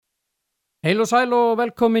Heil og sæl og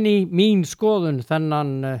velkomin í mín skoðun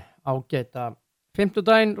þennan ágæta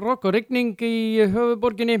fimmtudaginn, rok og rigning í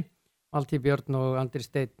höfuborginni. Valtý Björn og Andri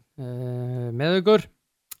Steinn með ykkur.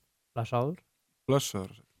 Blessaður.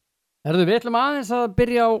 Blessaður. Herðu, við ætlum aðeins að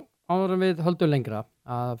byrja á áður en við höldum lengra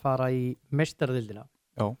að fara í meistaradeildina.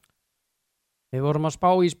 Já. Við vorum að spá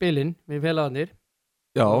í spilin við félagarnir.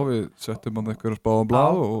 Já, við settum hann eitthvað að spá á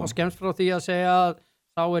blað og skemmst frá því að segja að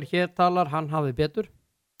sá hér talar, hann hafi betur.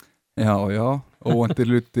 Já, óvæntir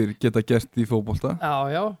hlutir geta gerst í fótbolta.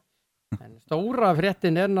 Já, en stóra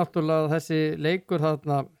fréttin náttúrulega þessi leikur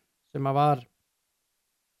þarna sem að var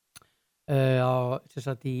á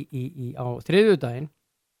þriðjudaginn.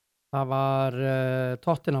 Það var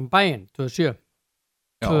Tottenham Bayern 2-7.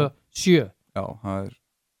 2-7. Já, það er...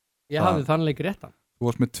 Ég hafði þann leik réttan. Þú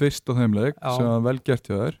varst með tvist á þeim leik sem var vel gert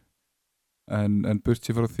hjá þér. En burt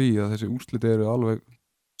sér frá því að þessi úrslit eru alveg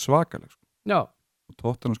svakaleg. Já. Og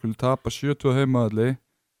Tottenham skulle tapa 7-2 heimaðalli.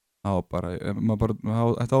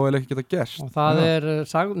 Þetta á ekki geta gerst. Og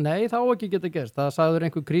það nei, það á ekki geta gerst. Það sagður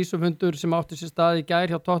einhver krísufundur sem átti sér stað í gær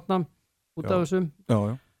hjá Tottenham út af þessum.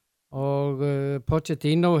 Já. Og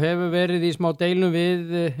Pochettino hefur verið í smá deilum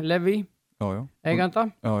við Levy, eiganda.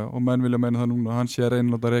 Já, og menn vilja meina það núna, hann sé að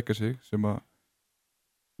reyna að reka sig, sem að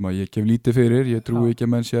ég kef lítið fyrir, ég trúi ekki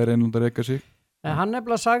að menn sé að reyna að reka sig. En hann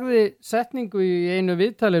nefnilega sagði setningu í einu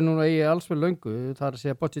viðtali núna í alls fyrir löngu, þar að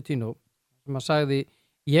segja Pochettino, sem að sagði,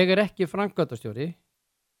 ég ekki framkvæmdastjóri,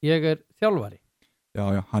 ég þjálfari.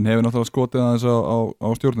 Já, hann hefur náttúrulega skotið aðeins á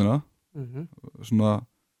stjórnina, svona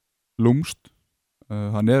lúmst.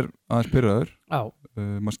 Hann aðeins pirraður.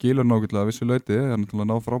 Maður skilur nákvæmlega að vissu leyti, hann náttúrulega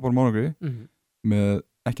ná frábær mánagri með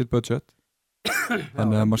ekkert budget.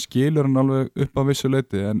 Þannig að maður skilur hann alveg upp að vissu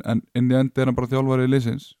leyti, en inn í endi hann bara þjálfari í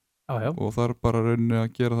liðsins. Og það bara rauninni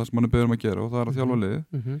að gera það sem hann beður að gera og það að þjálfa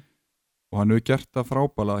liðið. Og hann hefur gert það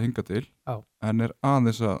frábælega að hinga til. En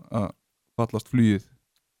aðeins að fallast flugið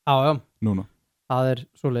núna. Það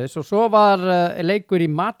svoleiðis. Og svo var leikur í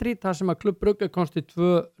Madrid, þar sem að Club Brugge komst í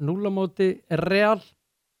 2-0 á móti Real.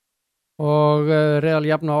 Og Real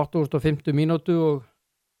jafna 850 mínútu og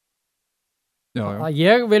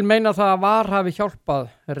ég vil meina það að VAR hafi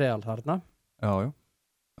hjálpað Real þarna. Já.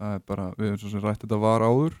 Það bara, við erum svo sem rætt þetta VAR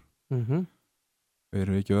áður. Við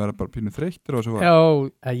erum ekki að vera bara pínu þreyttir á þessu VAR. Já,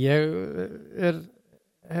 ég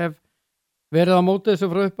hef verið á móti þessu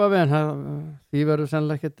frá upphafi, en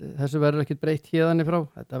þessu verður ekkert breytt hérðan í frá.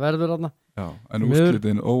 Þetta verður þarna. Já, en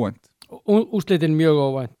úrslitin óvænt. Úrslitin mjög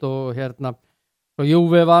óvænt og og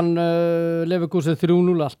Juve vann Leverkusen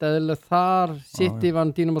 3-0 allt eðlilega þar. City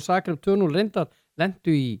vann Dinamo Zagreb 2-0, reyndar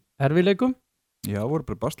lendu í erfiðleikum. Já, voru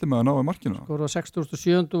bara basli með að ná í markinu. Skora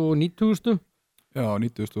 67. og 90. Já,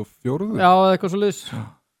 94. Já, eitthvað svo liðs.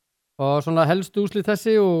 Og svona helstu úrslit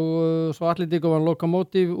þessi og svo Atletico vann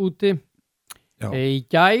Lokomotiv úti. Í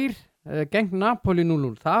gær gegn Napoli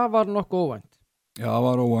 0-0. Það var nokkuð óvænt. Já, það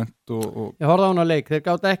var óvænt og... Ég horfði á hana leik, þeir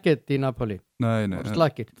gátt ekkert í Napoli. Nei.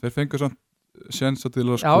 Þeir fengu samt sjensa til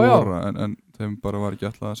að skora, en þeim bara var ekki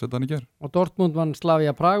alltaf að setja hann í ger. Og Dortmund vann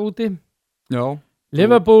Slavia Prag úti. Já.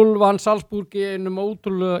 Liverpool vann Salzburg í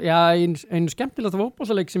einu skemmtilegt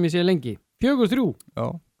fótboltaleik sem ég sé lengi. 4-3. Já,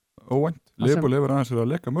 óvænt. Liverpool hefur aðeins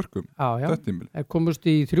að leika mörgum. Já. Þeir komust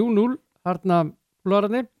í 3-0 harna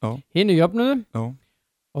flóðararnir. Hinu jöfnuðu. Já.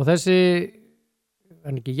 Og þessi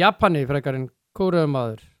ekki Japani frekar en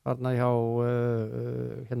kóruðumadur harna hjá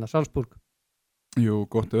Salzburg. Jú,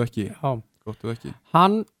 gott ef ekki. Já. Gott ef ekki.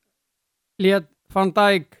 Hann lét Van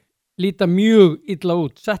Dijk líta mjög illa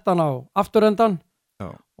út, sett hann á afturendan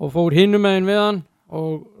og fór hinum megin við hann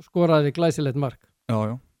og skoraði glæsilegt mark.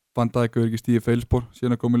 Já. Van Dijk hefur ekki stíði feilspor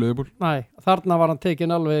síðan að koma í Liverpool. Nei, þarna var hann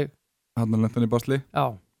tekinn alveg. Hann lenti hann í basli.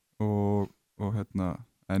 Já. Og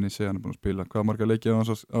en ég segi hann búin að spila hvað marga leikið á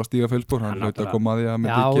hans að stíga feilspor. Hann hlaut að koma að því að hann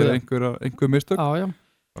myndi gera einhver mistök. Já.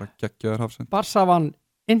 Bara geggjaður hafsend. Barca vann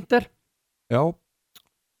Inter. Já.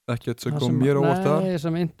 Ekkert sem kom mér óvart að. Nei,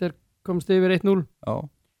 sem Inter komst yfir 1-0. Já.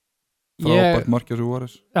 Frábært markið sem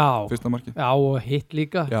Suárez. Já. Fyrsta markið. Já, og hitt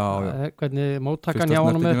líka. Já. Hvernig móttakan hjá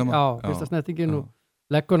honum fyrsta snertingin og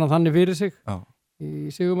leggur hann þannig fyrir sig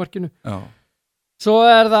í sigurmarkinu. Já. Svo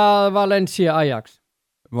það Valencia Ajax.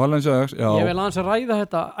 Já. Ég vil aðeins að ræða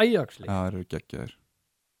þetta Ajax-leik. Já, það eru geggjaðir.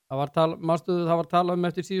 Það var talað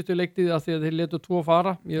eftir síðustu leiktíð að því að þeir letu 2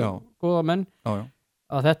 fara, mjög góða menn. Já.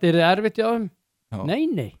 Að þetta erfitt hjá þeim.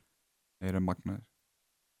 Nei. Þeir eru magnaðir.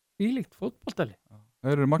 Þvílíkt fótboltali.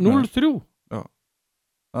 Þeir eru magnaðir. 0-3. Já.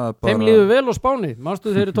 Þeim líður vel á Spáni.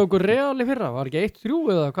 Manstu þeir tóku Real í fyrra? Var ekki 1-3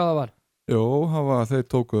 eða hvað það var? Jó, þeir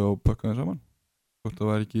tókuð og pökkaði saman. Hvort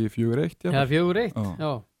það var ekki 4-1. Já, 4-1.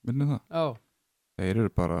 Já. Minnið það. Já. Þeir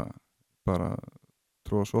eru bara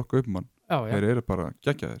tróða sokka upp mann. þeir eru bara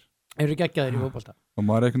geggjaðir í fótbolta og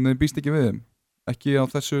maður einhvern veginn býst ekki við þeim ekki á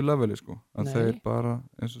þessu leveli sko að þeir bara,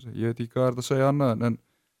 eins og ég veit ekki hvað þetta að segja annað en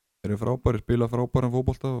þeir eru frábæri, spila frábæran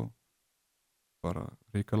fótbolta og bara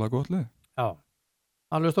ríkalega gott lið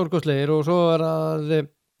alveg stórkostlegir og svo að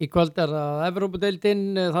í kvöld að Evrópudeildin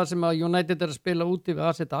þar sem að United að spila úti við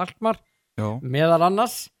AZ Alkmaar meðal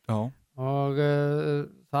annars og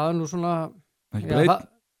það nú svona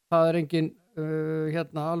það engin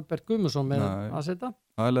Albert Guðmundsson með AZ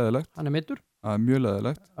það leðilegt, hann meiddur það mjög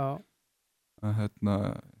leðilegt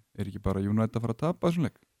ekki bara United að fara að tapa þessum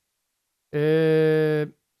leik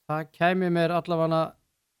það kæmi mér allavega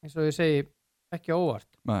eins og ég segi ekki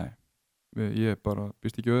óvart ég bara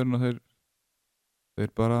býst ekki öðrun að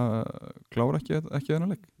þeir bara klára ekki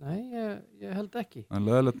þennan leik ég held ekki en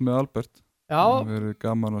leðilegt með Albert það verður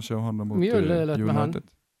gaman að sjá hann á móti mjög leðilegt með hann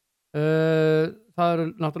það eru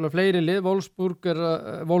náttúrulega fleiri lið Wolfsberg er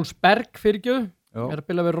að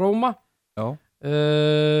spila við Róma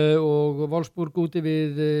og Wolfsburg úti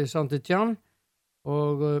við Saint-Étienne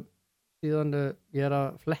og síðan ég er að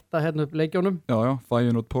fletta hérna upp leikjónum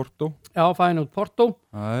Feyenoord Porto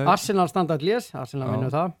Arsenal standard liðs, Arsenal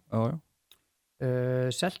vinnur það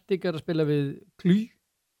Celtic er að spila við Cluj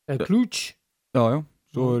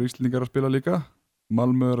svo er Íslendingar að spila líka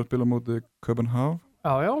Malmö er að spila móti Köpenhavn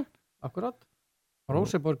akkurat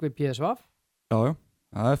Rosenborg við PSV það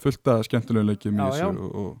er fullt af skemmtilegum leikjum í þessu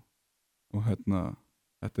og þetta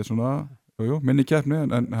er svona minni keppni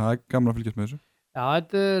en það er gaman að fylgjast með þessu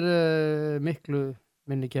þetta er miklu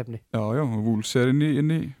minni keppni og Wolves er inn í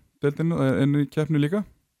deildinu, inn í keppni líka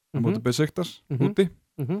móti Besiktas úti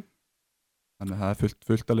þannig að það er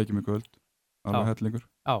fullt að leikjum í kvöld alveg hellingur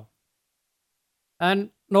en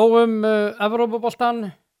nóg Evrópuboltan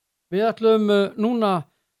við ætlum núna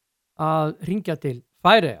að hringja til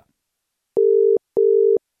Færeyja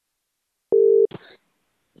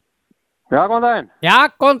góðan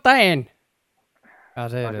daginn hvað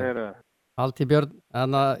segirðu? Halti Björn,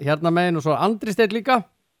 hérna megin og svo Andri Steinn líka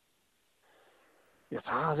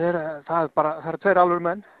það eru tveir alvöru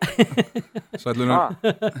menn Sælunur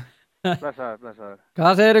blessaður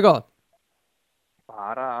hvað segirðu gott?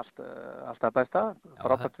 bara allt að besta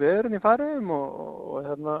frábært veðurinn í Færeyjum og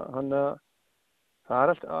það er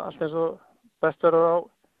allt eins og best verður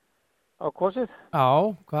á kosið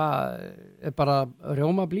hvað er bara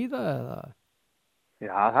rjóma blíða eða?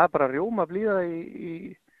 Það er bara rjóma blíða í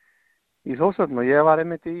Þórsvötn og ég var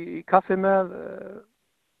einmitt í kaffi með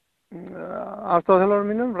aðstoðarþjálfaranum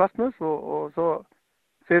mínum, Rasmus og svo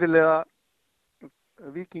fyrirliða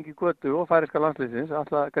Víkingi Götu og færeyska landsliðsins,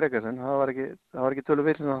 Atla Gregersen, það var ekki tölu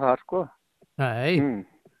villin á það, sko. Nei,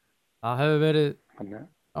 það hefur verið,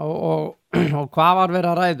 og hvað var verið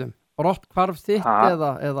að ræðum? Brotthvarf þitt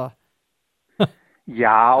eða?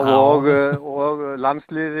 Já, og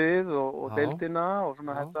landsliðið og deildina og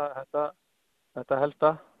svona þetta helsta.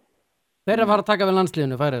 Þeir eru að fara að taka við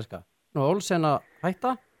landsliðinu færeyska. Nú Olsen að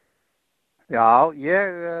hætta? Já, ég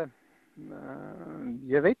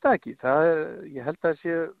veit það ekki. Ég held að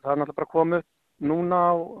það er náttúrulega bara komið upp núna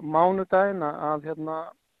á mánudaginn að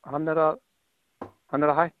hann er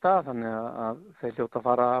að hætta, þannig að þeir hljóta að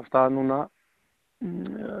fara af stað núna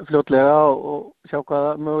fljótlega og sjá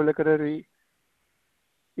hvaða möguleikar eru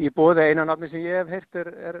í boði. Eina nafni sem ég hef heyrt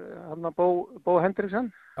er Bo Hendriksson.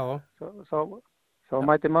 Sá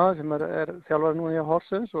mæti maður sem er þjálfari núna í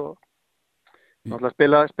Horsens og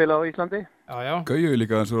náttúrulega spila á Íslandi. Gauji er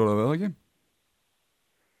líka eins og orðað við það ekki?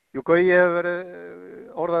 Jú, Gauji hefur verið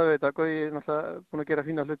orðað við þetta. Gauji er náttúrulega búin að gera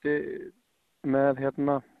fína hluti með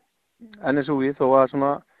NSU-í þó að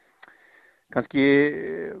svona kannski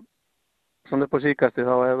svona upp á síkasti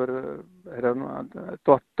þá hefur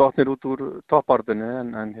dottnir út úr toppártunni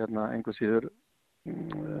en einhver síður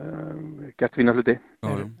gert fína hluti.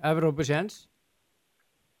 Evrópusjens?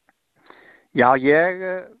 Já,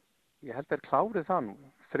 ég held klárið það nú.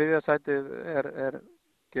 Þriðja sætið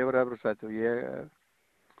gefur Evrópusæti og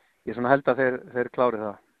ég svona held að þeir klárið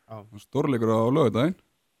það. Stórleikur á laugardaginn?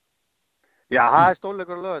 Já, það er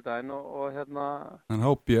stórleikur á laugardaginn og en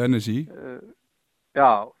HB NSI?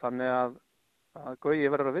 Já, þannig að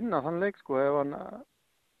Gauji verður að vinna þann leik, sko, ef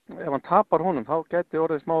hann tapar honum, þá geti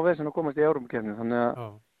orðið smá vesen að komast í Evrópukeppni, þannig að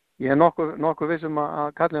ég hef nokkuð vissum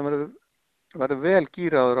að kallinn verður vel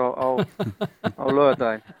gíraður á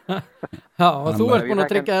laugardaginn. Já, og þú ert búin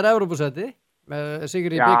að tryggja þér Evrópusæti með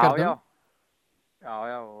sigri í bikarnum. Já,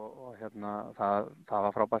 og það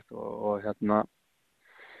var frábært og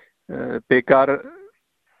bikar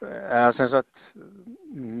eða sem sagt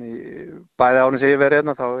bæði árið sem ég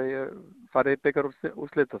verið þá farið í bikar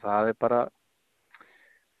úrslit og það er bara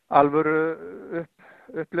alvöru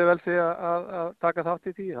upplifelse að taka þátt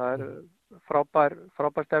í því. Það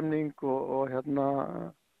frábær stemning og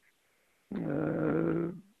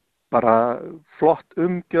bara flott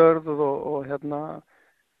umgjörð og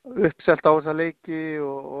uppselt á þessa leiki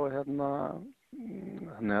og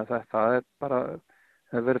þannig að það bara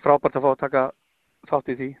hefur verið frábært að fá að taka þátt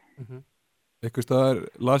í því. Eitthvað staðar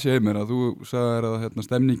las ég mér að þú sagðir að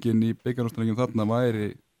stemningin í bikarúrslitaleikjum þarna væri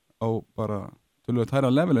á bara töluvert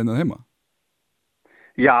hærra level en að heima.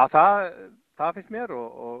 Já, það finnst mér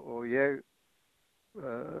og ég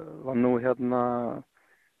var nú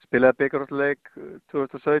spilaði bikarúrslitaleik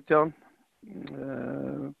 2017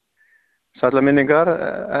 sælla minningar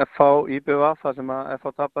FH IBVF þar sem að FH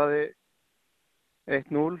tapaði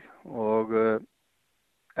 1-0 og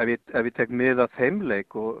ef ég tek mið af þeim leik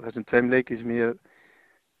og þessum tveim leiki sem ég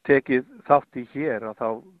tekið þátt í hér þá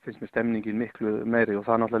finnst mér stemningin miklu meiri og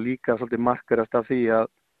það er náttúrulega líka svolítið markarast af því að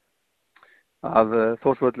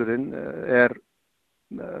Þórsvöllurinn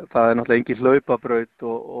það er náttúrulega engin hlaupabraut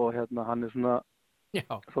og hann er svona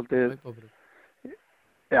svolítið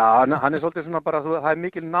já, hann er svolítið svona bara það er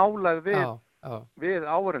mikil nálægð við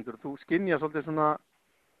áhorfendur, þú skynjar svolítið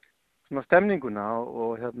svona stemninguna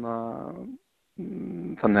og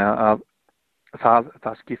þannig að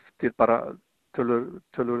það skiptir bara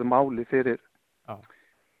tölur máli fyrir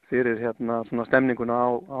svona stemninguna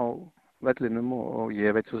á vellinum og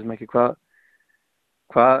ég veit svo sem ekki hvað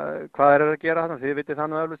er að gera þarna, þið vitið það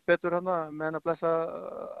nú eflaust betur með að blessa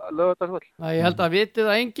Laugardalsvöll. Ég held að vitið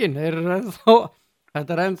það enginn,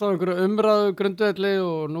 þetta er ennþá einhverju umræðu grundvelli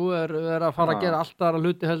og nú er að fara að gera alltaf aðra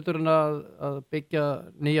hluti heldur en að byggja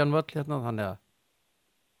nýjan völl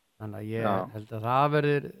þannig að ég held að það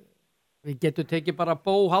verður við getum tekið bara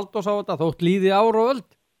Bó Halldórs á þetta þótt líði ár og öld.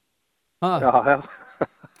 Já.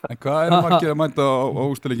 En hvað margir að mænta á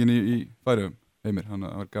úrslitaleikinn í Færeyjum, Heimir? Það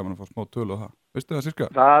var gaman að fá smá tölu á það. Veistu það sirka?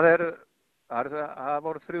 Það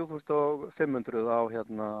voru 3.500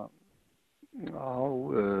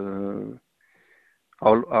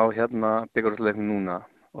 á bikarúrslitaleiknum núna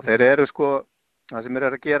og þeir eru það sem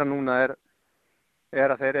að gera núna er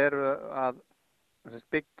að þeir eru að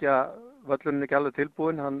byggja völlurinn ekki alveg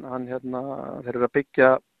tilbúin þeir eru að byggja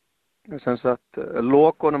sem sagt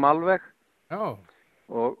lokunum alveg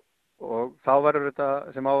og þá verður þetta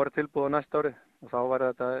sem á að vera tilbúið á næsta ári og þá verður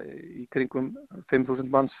þetta í kringum 5.000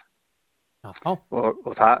 manns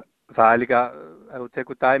og það er líka ef þú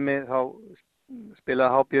tekur dæmi þá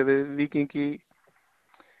spilaði HB við Víking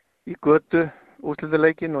í götu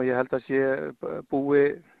úrslitaleikinn og ég held að sé búi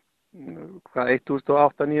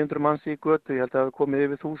 1.800-900 manns í götu, ég held að það hefur komið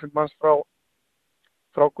yfir 1.000 manns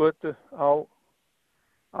frá götu á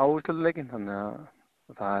úrslitaleikinn, þannig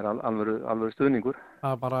að það er alveg stuðningur.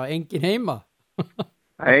 Það er bara engin heima.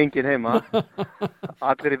 Engin heima,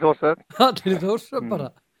 allir í Þórshöfn. Allir í Þórshöfn bara.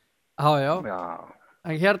 Já.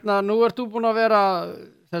 En nú ert þú búin að vera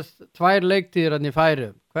þess 2 leiktíðir í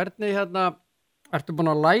Færeyjum. Hvernig ertu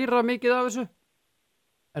búin að læra mikið af þessu?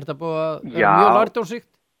 Er þetta búin að vera mjög lærdómsríkt?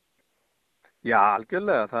 Já,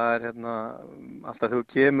 algjörlega. Það er alltaf þegar þú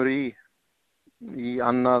kemur í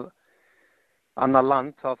annað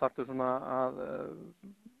land þá þarftu svona að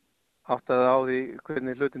átta þig á því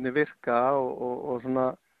hvernig hlutinni virka og svona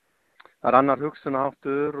það er annar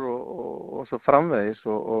hugsunarháttur og svo framvegis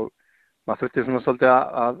og maður þurfti svona svolítið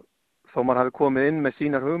að þó maður hafi komið inn með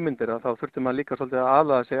sínar hugmyndir þá þurfti maður líka svolítið að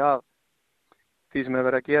aðlaga sig að því sem er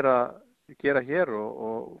verið að gera hér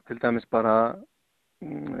og til dæmis bara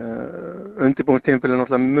undirbúningstímabilið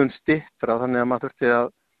náttúrulega mun styttra þannig að maður þurfti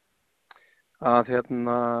að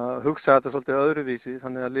hugsa þetta svolítið öðruvísi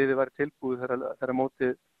þannig að liðið væri tilbúið þegar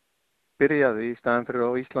mótið byrjaði í staðinn fyrir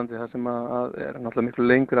á Íslandi þar sem að er náttúrulega miklu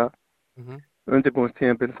lengra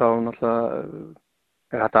undirbúningstímabil þá náttúrulega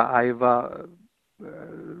er þetta að æfa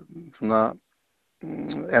svona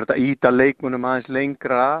er þetta íta leikmunum aðeins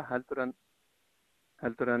lengra heldur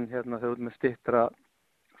en þegar þú ert með styttra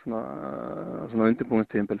svona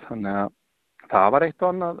undirbúningstímabil þannig að það var eitt og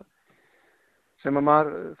annað sem að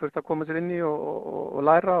maður þurfti að koma sér inn í og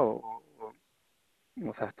læra og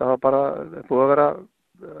þetta var bara búið að vera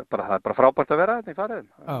það er bara frábært að vera þetta í Færeyjum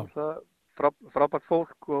frábært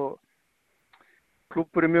fólk og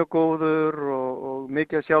klúbbur er mjög góður og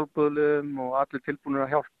mikið sjálfboðlum og allir tilbúinir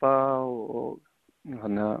að hjálpa og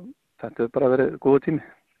þannig að þetta hefur bara verið góður tími.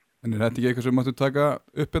 En er þetta ekki eitthvað sem máttu taka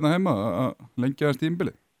upp hérna heima að lengja aðeins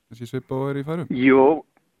tímabilið þessi svipa og er í Færeyjum?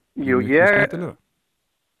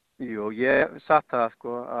 Jú, ég satt það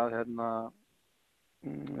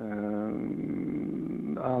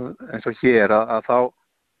að eins og hér að þá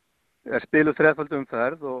er spiluð 3-föld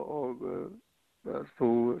umferð og þú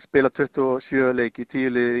spila 27 leiki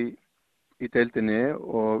 10 lið í deildinni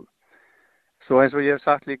og svo eins og ég hef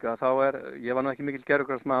sagt líka, ég var nú ekki mikill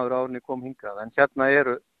gervigrasmaður áður en ég kom hingað, en hérna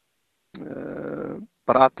eru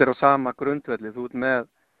bara allir á sama grundvelli, þú ert með,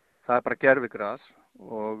 það er bara gervigras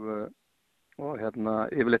og hérna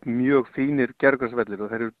yfirleitt mjög fínir gervigrasvellir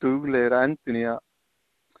og þeir eru duglegir að endurnýja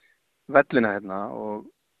vellina hérna og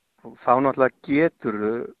þá náttúrulega getur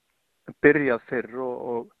byrjað fyrr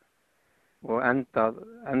og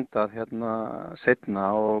endað hérna seinna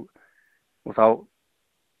og þá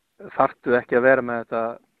þarftu ekki að vera með þetta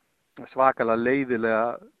svakalega leiðilega,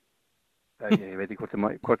 ég veit ekki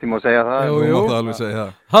hvort ég má segja það. Jú, þú mátt alveg segja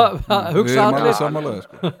það. Hugsa við erum alveg sammálaðir,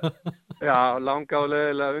 sko. Já, langa og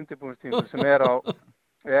leiðilega undirbúningstíma sem er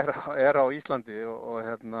á Íslandi og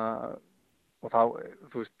hérna og þá,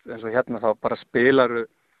 þú veist, eins og hérna þá bara spilaru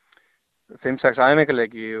 5-6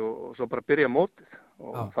 æfingarleiki og svo bara byrja mótið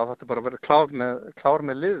og þá þarftu bara að vera klár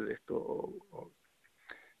með liðið þitt og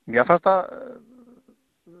ég fannst það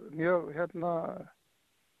mjög hérna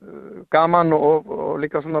gaman og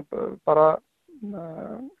líka svona bara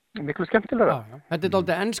miklu skemmtilega. Þetta er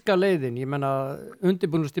dálítið enska leiðin, ég menna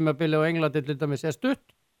undirbúningstímabili á Englandi til dæmis er stutt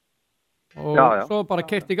og svo bara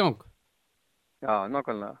keyrt í gang. Já,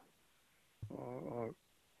 nákvæmlega. Og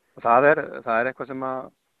það er eitthvað sem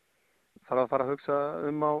að þarf að fara að hugsa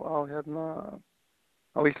á hérna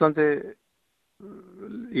á Íslandi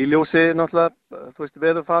í ljósi náttúrulega, þú veist,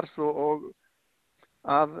 veðurfars og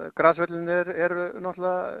að grasvellinir eru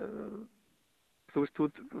náttúrulega, þú veist,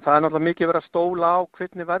 það er náttúrulega mikið verið að stóla á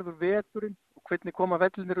hvernig verður veturinn og hvernig koma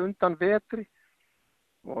vellinir undan vetri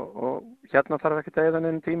og hérna þarf ekki að eyða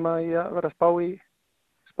neinn tíma í að vera að spá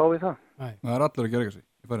í það. Nei. Það er allir að gera sig í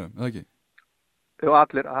færum, eða ekki? Jú,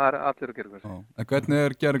 allir að gera sig. En hvernig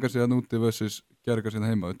er Gerðingarsið að núti versus Gerðingarsið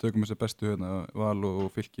hérna heima? Við tökum þess að bestu hérna, Val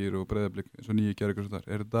og Fylkir og Breiðablik eins og nýju Gerðingarsið þar.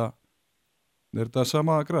 Er þetta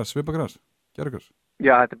sama gras, svipa gras? Gerðingars?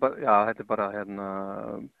 Já, þetta er bara hérna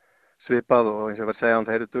svipað og eins og ég var að segja,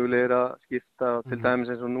 þeir eru duglegir að skipta til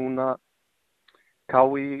dæmis eins og núna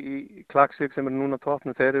KÍ í Klaksvík sem eru núna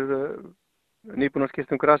toppnum, þeir eru nýbúin að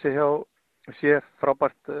skipta grasi hjá sér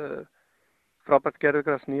frábært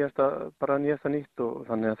gervigras, bara nýjasta nýtt og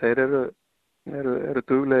þannig að þeir eru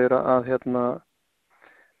duglegir að hérna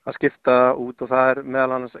að skipta út og það er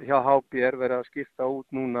meðal annars hjá HB verið að skipta út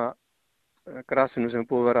núna grasinu sem er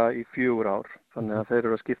búið að vera í 4 ár, þannig að þeir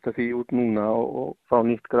eru að skipta því út núna og fá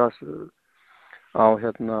nýtt gras á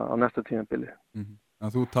næsta tímabili. En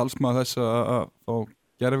þú talsmaður þess að fá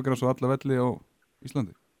gervigras og alla velli á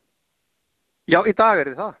Íslandi? Já, í dag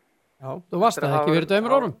er það. Já, þú varst það ekki verið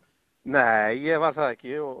dæmur árum? Nei, ég var það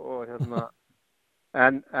ekki og hérna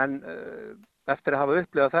en eftir að hafa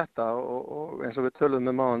upplifað þetta og eins og við töluðum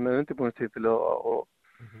með máðan með undirbúningstífili og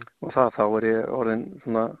það þá er ég orðin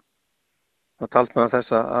svona að talsmaður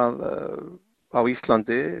þess að á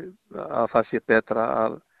Íslandi að það sé betra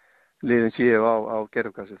að liðin séu á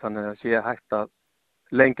gervigasi, þannig að sé hægt að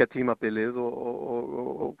lengja tímabilið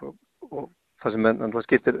og það sem náttúrulega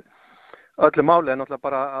skiptir öllu máli er náttúrulega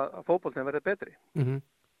bara að fótboltinn verði betri.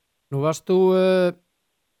 Nú varst þú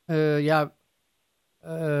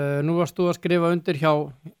nú varst þú að skrifa undir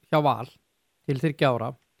hjá Val til 30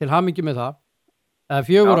 ára, til hamingju með það eða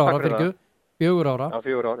 4 ára, fyrirgefðu, 4 ára. Já,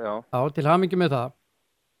 4 ár, já. Já, til hamingju með það.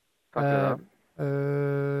 Takk fyrir það.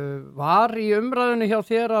 Var í umræðunni hjá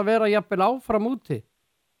þér að vera jafnvel áfram úti?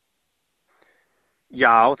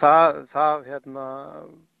 Já, það hérna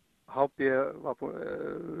HB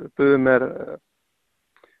buðu mér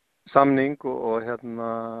samning og hérna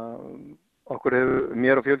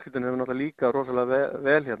mér og fjölskyldunni hefur náttúrulega líka rosalega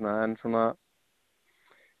vel hérna en svona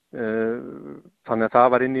þannig að það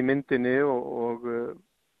var inn í myndinni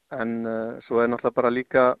en svo er náttúrulega bara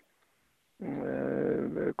líka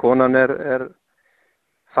konan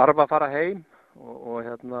þarf að fara heim og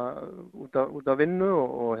hérna út af vinnu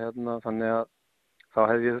og hérna þannig að þá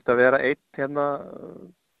hefði ég þurft að vera einn hérna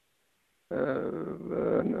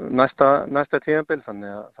næsta tímabil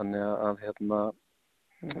þannig að hérna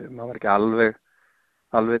maður var ekki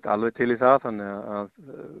alveg til í það þannig að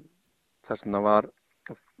þess vegna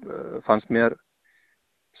fannst mér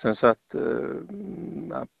sem sagt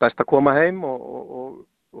best að koma heim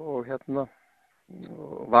og hérna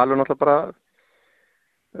Valur náttúrulega bara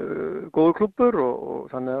góður klúbbur og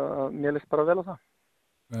þannig að mér list bara vel á það.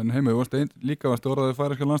 En Heimir, líka varst orðaðið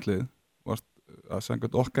færeska landslið, varst að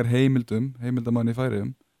samkvæmt okkar heimildamann í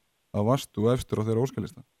Færeyjum, að varst þú efstur á þeirra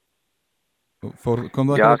óskalista. Kom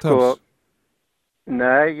það ekki að tals?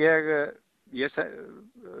 Nei,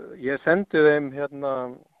 ég sendi þeim hérna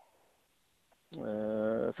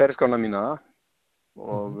ferilskrána mína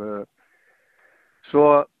og svo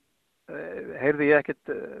heyrði ég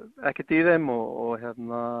ekkert í þeim og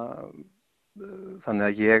hérna þannig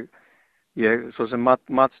að ég svo sem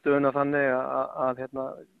matstöðuna þannig að hérna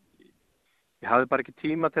ég hafði bara ekki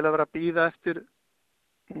tíma til að vera að bíða eftir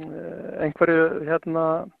einhverju hérna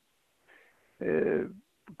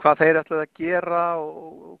hvað þeir ætlaði að gera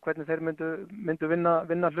og hvernig þeir myndu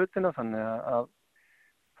vinna hlutina þannig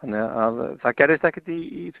að það gerðist ekkert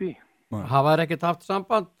í því. Hafa þeir ekkert haft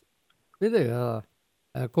samband við þig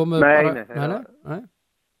eða komið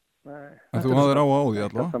Nei. En þú hafðir á því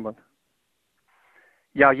allavega?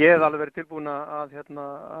 Já, ég hef alveg verið tilbúin að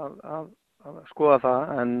skoða það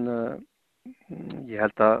en ég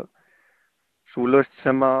held að sú lausn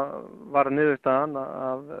sem var niðurstaðan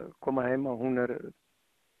að koma heim og hún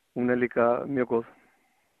er líka mjög góð.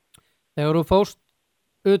 Þegar þú fórst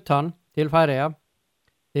utan til Færeyja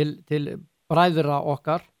til bræðra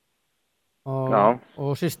okkar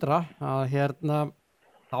og systra að hérna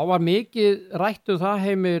þá var mikið rætt það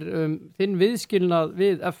Heimir þinn viðskilnað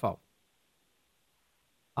við FH.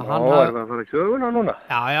 Erum við að fara í söguna núna?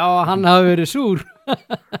 Já, hann hafi verið súr.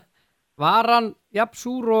 Var hann jafn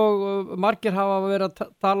súr og margir hafa verið að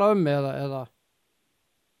tala eða?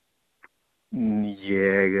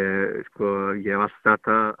 Ég var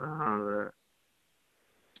þetta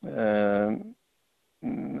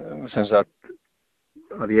sem sagt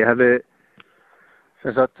að ég hefði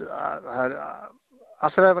sem sagt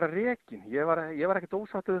alltaf að vera rekinn. Ég var ekkert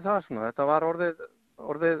ósáttur við það svona. Þetta var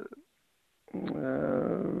orðið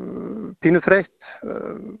pínu þreytt.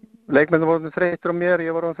 Leikmennir voru þreyttir á mér,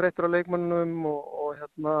 ég var orðinn þreyttur á leikmennum og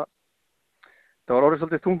hérna það var orðið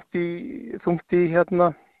svolítið þungt í hérna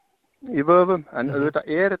í vöfum, en auðvitað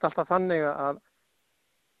þetta alltaf þannig að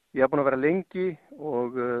ég hef búin að vera lengi og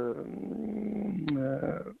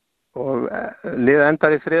liðið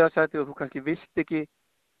endar í þriðasæti og þú kannski vilt ekki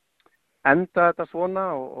enda þetta svona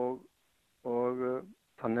og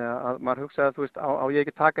þannig að maður hugsaði að þú veist á ég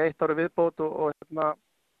ekki taka 1 ári viðbót og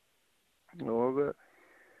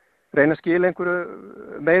reyna að skila einhverju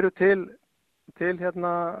meiru til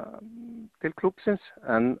klúbbsins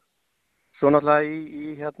en svo náttúrulega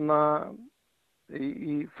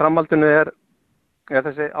í framhaldinu er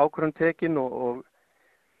þessi ákvörðun tekin og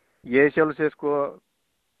ég sjálfur sér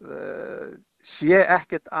sé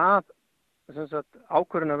ekkert að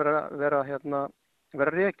ákvörðun að vera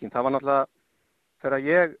rekin. Það var náttúrulega þegar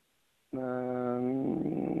ég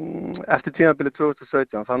eftir tímabilið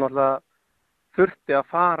 2017 það náttúrulega þurfti að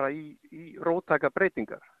fara í róttæka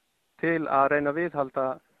breytingar til að reyna að viðhalda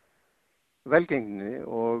velgengni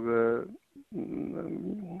og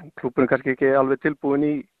klúbburinn kannski ekki alveg tilbúin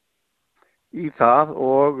í það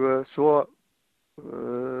og svo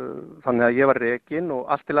þannig að ég var rekinn og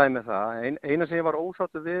allt í lagi með það. Eina sem ég var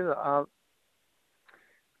ósáttur við að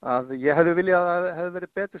ég hefði viljað að hefði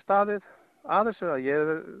verið betur staðið að þessu að ég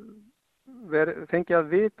fengi að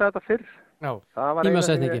vita þetta fyrr. Já, það var eina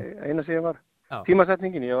sem ég var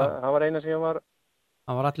tímasetningin, það var eina sem ég var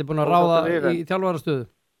hann var allir búin að ráða í þjálfarastöðu.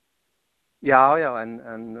 Já, en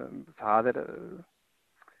það er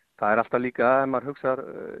alltaf líka, ef maður hugsar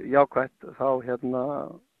jákvætt, þá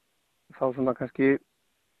svona kannski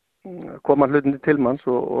koma hlutinni til manns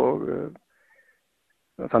og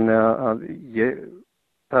þannig að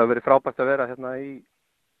það hefur verið frábært að vera hérna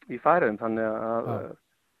í Færeyjum, þannig að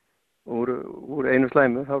úr einu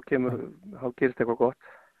slæmu þá gerist eitthvað gott.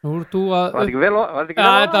 Nú ert þú að... Var þetta ekki vel?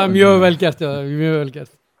 Þetta var mjög vel gert, mjög vel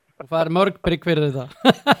gert. Það er mörg prikk fyrir þetta.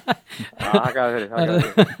 Takk fyrir.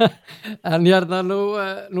 En hérna, nú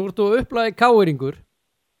ert þú upplagði káeringur.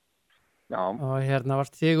 Já. Og hérna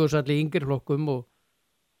varst sigursæll í yngri flokkum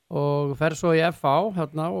og fer svo í FH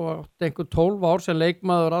hérna, og átti einhver 12 ár sem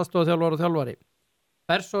leikmaður, aðstoðarþjálfari og þjálfari.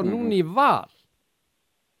 Fer svo núna í Val.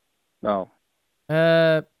 Já.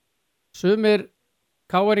 Sumir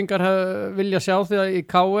káeringar vilja sjá því í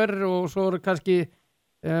káer og svo eru kannski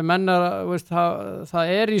mennar, veist, það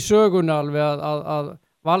er í söguna alveg að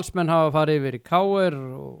valsmenn hafa farið yfir í káer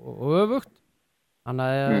og öfugt.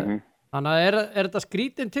 Þannig að er þetta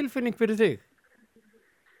skrítin tilfinning fyrir þig?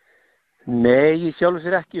 Nei, ég sjálfur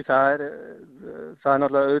sér ekki. Það er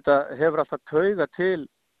náttúrulega auðvitað hefur alltaf tauga til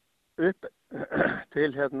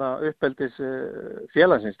uppeldis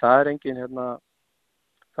félagsins. Það er engin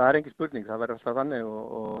spurning. Það verður alltaf þannig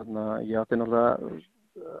og ég átti náttúrulega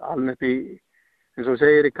almennt eins og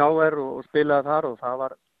segir í KR og spilaði þar og það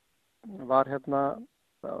var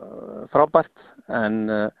frábært en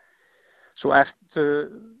svo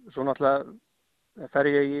náttúrulega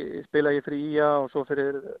spila ég fyrir IA og svo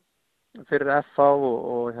fyrir FH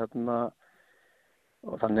og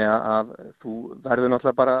þannig að þú verður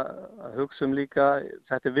náttúrulega bara að hugsa líka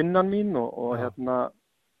þetta er vinnan mín og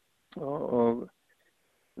og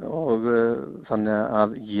þannig að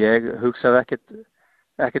ég hugsaði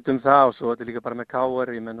ekkert það og svo þetta líka bara með KR,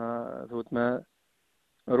 ég menna þú ert með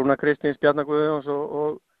Rúnar Kristins, Bjarnar Guðjóns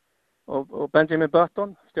og Benjamin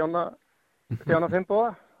Button, Stjána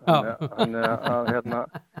Finnboga,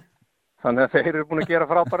 þannig að þeir eru búin að gera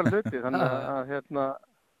frábæra hluti,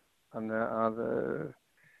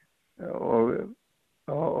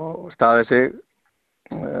 og staðið sig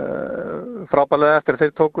frábærlega eftir að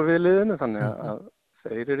þeir tóku við liðinu, þannig að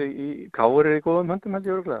þeir eru KR eru í góðum höndum held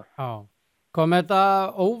ég örugglega. Já. Kom þetta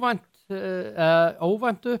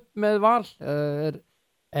óvænt upp með Val?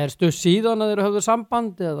 Er stuð síðan að þeir höfðu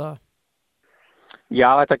samband eða?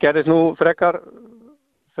 Já, þetta gerðist nú frekar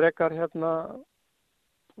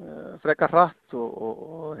hratt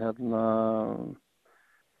og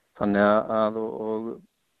þannig að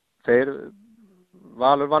þeir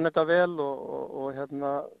Valur vann þetta vel og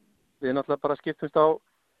við náttúrulega bara skiptumst á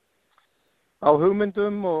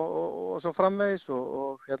hugmyndum og svo framvegis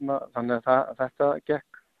og þannig að þetta gekk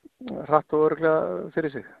hratt og örugglega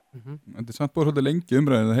fyrir sig. Þetta er samt búið svolítið lengi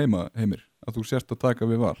umræðið Heimir, að þú sérst að taka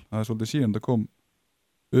við Val. Það er svolítið síðan það kom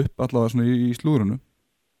upp allavega svona í slúðrunu.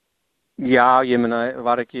 Já, ég meina,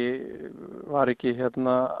 var ég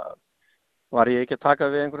ekki að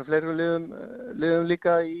taka við einhverjum fleiri liðum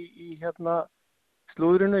líka í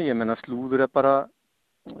slúðrunu. Ég meina, slúður er bara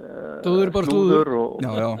slúður og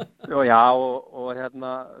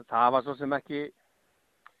það var svo sem ekki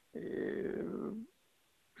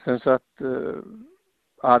sem sagt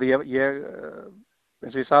að ég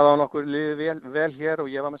eins og ég sagði á nokkur liði vel hér og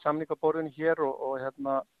ég var með samningaborðinu hér og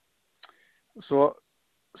svo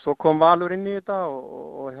kom Valur inn í þetta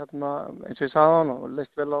og eins og ég sagði á hann og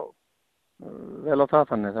leist vel á það,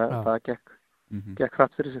 þannig það gekk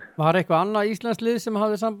hratt fyrir sig. Var eitthvað annað íslenskt lið sem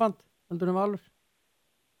hafði samband heldur en Valur?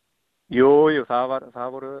 Jú, það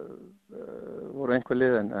voru einhver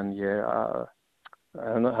lið en ég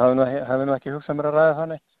hefði nú ekki hugsað mér að ræða það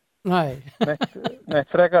neitt. Nei. Neitt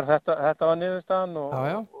frekar, þetta var niðurstaðan og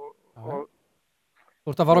Þú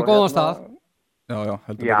ert að fara á góðan stað. Já,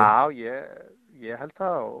 heldur það. Já, ég held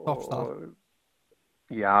það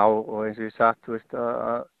Já, og eins og ég sagt, þú veist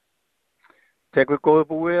að tekur góðu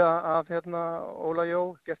búi af Óla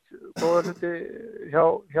Jó, gert góða hluti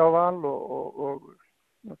hjá Val og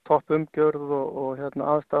topp umgjörð og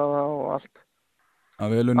aðstafa og allt.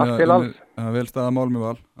 Allt til alls. Það vel staða mál með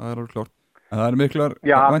Val, það er alveg klárt. En það eru miklar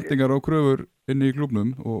væntingar og kröfur inni í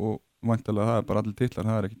klúbnum og væntanlega það er bara allir titlar,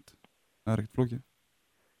 það er ekkert flókið.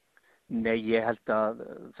 Nei, ég held að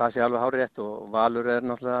það sé alveg hárrétt og Valur er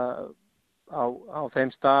náttúrulega á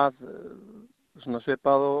þeim stað svona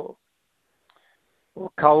svipað og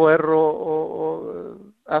KR og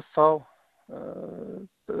FH,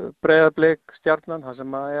 Breiðablik, Stjarnan, það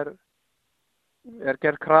sem er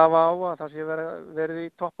gerð krafa á að það sé verið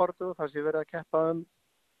í toppbaráttu og það sé verið að keppa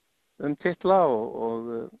um titla og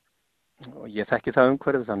ég þekki það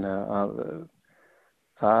umhverfið, þannig að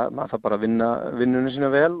maður þarf bara að vinna vinnunum sína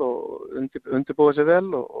vel og undirbúa sig vel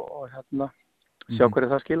og sjá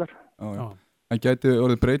hverju það skilar. Já. En gæti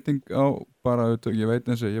orðið breyting á bara, ég veit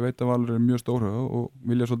að Valur er mjög stór og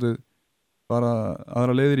vilja svolítið bara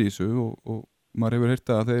aðra leiðir í þessu og maður hefur heyrt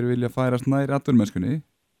að þeir vilja færast nær atvinnumennskunni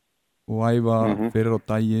og æfa fyrir á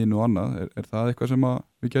daginn og annað. Er það eitthvað sem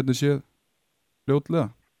við getum séð fljótlega?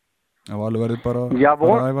 Að Valur verði bara að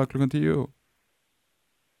æfa klukkan 10 og...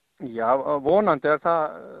 Já, vonandi er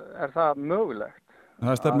það mögulegt.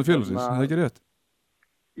 Það er stefnu félagsins, það er ekki rétt?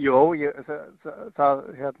 Jó, það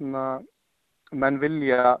menn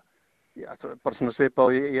vilja bara svona svipa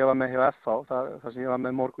og ég var með hjá FH, það sem ég var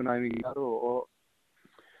með morgunæfingar og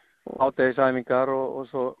hádegisæfingar og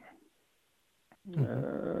svo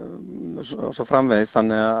framvegis,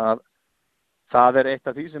 þannig að það er eitt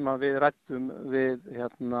af því sem við ræddum við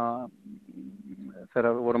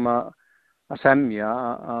þegar við vorum að semja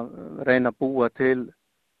að reyna að búa til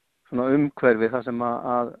svona umhverfi þar sem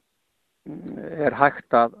að er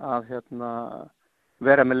hægt að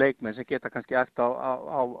vera með leikmenn sem geta kannski eftir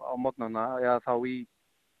á morgnana eða þá í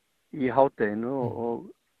hádeginu og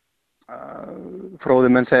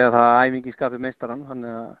fróðir menn segja það að æfingi skapi meistarann,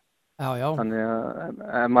 þannig að ef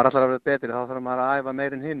maður ætlar að vera betri þá þarf maður að æfa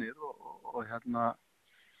meir en hinnir og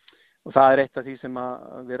það er eitt af því sem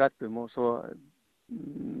við ræddum og svo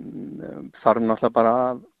þarf náttúrulega bara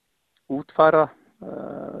að útfæra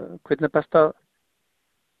hvernig er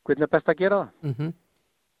best að gera það.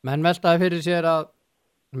 Menn veltaði fyrir sér að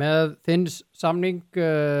með þinn samning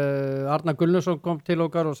Arnar Gunnlaugsson kom til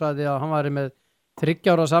okkar og sagði að hann væri með 3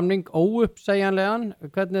 ára samning óuppsegjanlegan.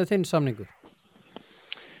 Hvernig er þinn samningur?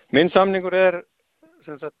 Minn samningur er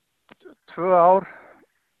sem sagt 2 ár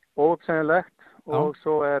óuppsegjanlegt og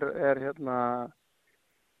svo er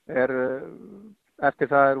eftir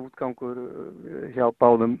það er útgangur hjá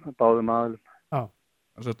báðum aðilum. Já.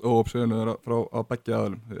 Það er óuppsegjanlegur frá að beggja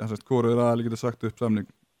aðilum. Það er hvorugur aðili getur sagt upp samning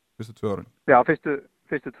fyrstu 2 árin. Já,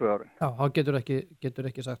 fyrstu 2 árin. Já, þá getur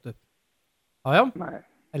ekki sagt upp. Já. Nei.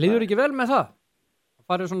 En líður ekki vel með það? Það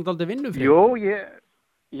farið svona dálítið vinnufrið? Jú,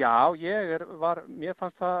 mér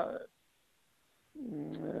fannst það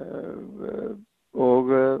og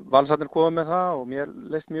Valsarnir komið með það og mér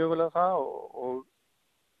leist mjög vel að það og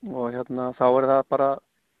þá er það bara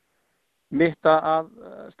mitt að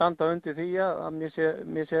standa undir því að mér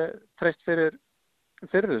sé treyst fyrir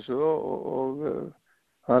þessu og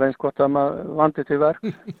það er eins gott að maður vandi til verk.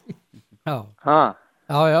 Já.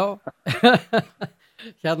 Já.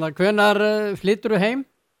 Hvenær flyturðu heim?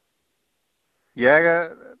 Ég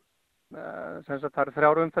það er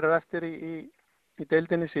 3 umferðir eftir í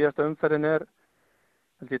deildinni. Síðasta umferðin er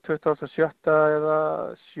 27. eða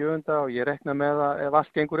 7. og ég rekna með að ef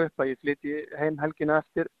allt gengur upp að ég flytji heim helgina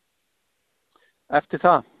eftir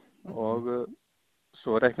það og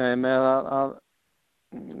svo rekna ég með að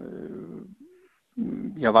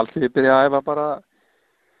Valsliðið byrja að æfa bara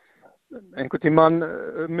einhvern tímann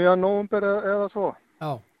miðjan nóvember eða svo.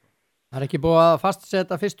 Já. Það er ekki búið að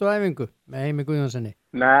fastsetta fyrstu æfingu með Heimi Guðjónssoni?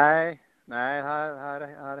 Nei, það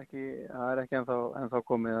er ekki ennþá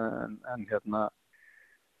komið en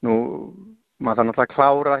nú, maður þarf náttúrulega að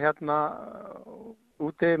klára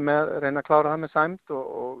úti reyna að klára það með sæmd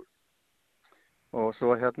og svo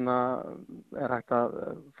er hægt að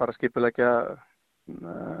fara að skipuleggja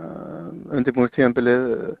undirbúningstímabilið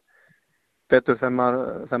betur þegar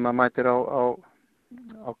maður mætir á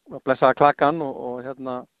blessaða klakkan og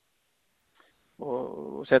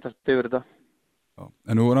setjast yfir þetta. Já.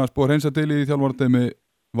 En nú er aðeins búið að hreinsa til í þjálfarteymi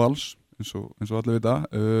Vals eins og allir vita.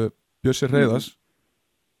 Bjössi Hreiðars,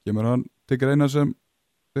 kemur hann til greina sem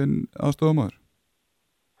þinn aðstofamaður?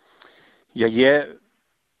 Já, þetta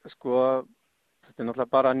er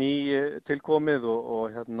náttúrulega bara ný tilkomið og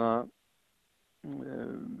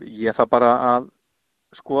ég þarf bara að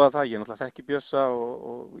skoða það. Ég náttúrulega þekki Bjössa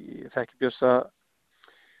og ég þekki Bjössa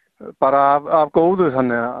bara af góðu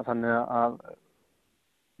þannig að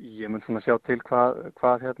ég mun svona sjá til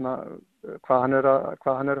hvað hann er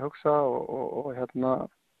að hugsa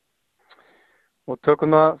og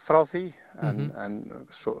tökum það frá því en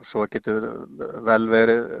svo getur vel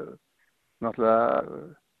verið náttúrulega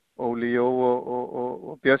Óli Jó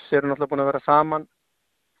og Bjössi eru náttúrulega búin að vera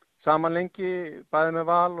saman lengi bæði með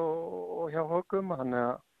Val og hjá Högum þannig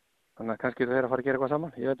að kannski þeir að fara að gera eitthvað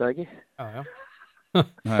saman, ég veit það ekki. Já.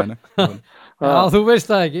 Nei. Já, þú veist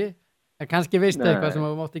það ekki. En kannski veistu eitthvað sem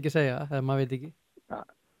þú mátt ekki segja, þegar maður veit ekki. Ja,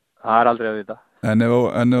 það er aldrei að vita. En ef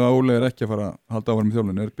Óli er ekki að fara að halda áfram í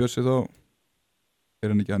þjálfun, Bjössi þá,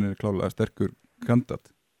 hann er klálega sterkur kandidat.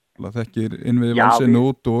 Það þekkir innviði Valsinn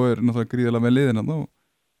út og er náttúrulega gríðarlega með liðina þá.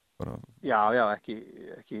 Bara... Já, ekki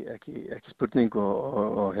spurning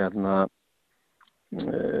og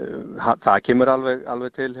það kemur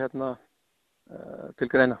alveg til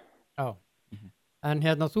greina. Já. En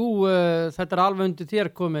þú, þetta er alveg undir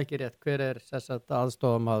þér komið ekki rétt. Hver er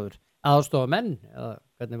aðstofamenn? Eða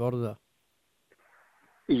hvernig voru það?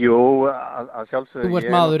 Jú, að sjálfsögðu. Þú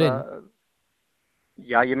ert maðurinn.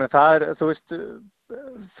 Já, ég meina það er, þú veist,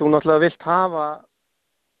 þú náttúrulega vilt hafa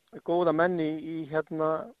góða menn í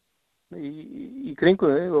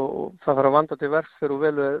kringum þig og það þarf að vanda til verks þegar þú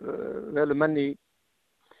velur menn í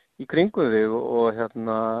kringum þig og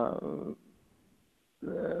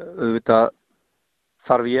auðvitað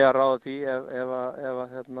þarf ég að ráða því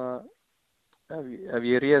ef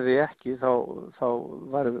ég réði ekki þá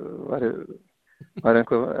var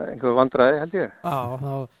einhver vandræði held ég. Já,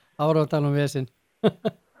 þá voru að tala vesinn.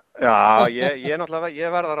 Já, ég náttúrulega ég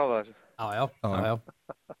verð að ráða þessu. Já.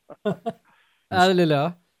 Eðlilega.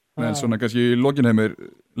 En svona kannski í lokinheimir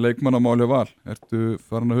leikmannamáli Val, ertu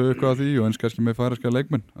farin að huga eitthvað að því og eins kannski með færeska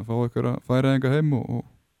leikmenn að fá eitthvað að færa enga heim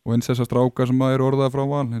og eins þessar strákar sem eru orðaða frá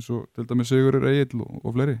Val eins og til dæmis Sigurður Egill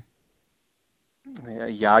og fleiri?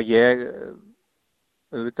 Já, ég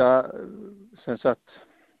auðvitað sem sagt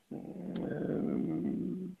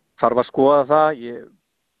þarf að skoða það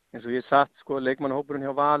eins og ég sagt leikmannahópurinn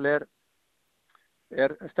hjá Val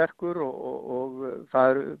er sterkur og það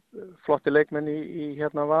eru flotti leikmenn í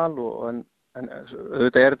Val en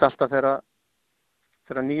auðvitað er þetta alltaf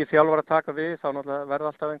þegar nýju þjálfar að taka við þá náttúrulega verða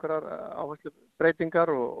alltaf einhverjar áherslu breytingar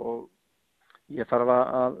og ég þarf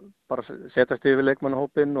að bara setjast yfir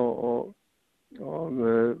leikmannahópinn og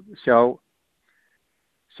sjá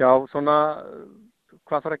svona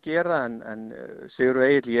hvað þarf að gera en Sigurður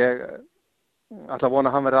Egill ætla að vona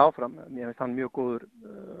að hann verði áfram. Mér finnst hann mjög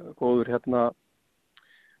góður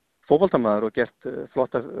fótboltamaður og gert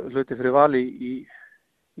flotta hluti fyrir Val í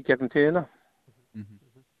gegnum tíðina.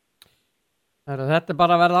 Þetta er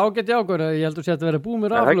bara að verða ágætt í okkur. Ég heldur að þetta verði búið með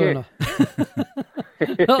rafhlöðuna.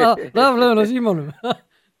 Rafhlöðuna símánum.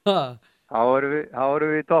 Þá erum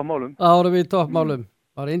við í toppmálum.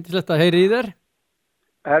 Það var yndislegt að heyri í þér.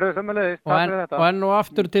 Herru, sömuleiðis, takk fyrir þetta. Og enn og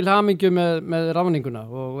aftur til hamingju með rafninguna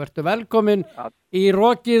og vertu velkomin í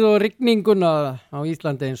rokið og rigninguna á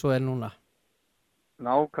Íslandi eins og er núna.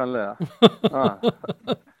 Nákvæmlega.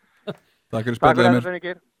 Takk fyrir spjallið, Emil.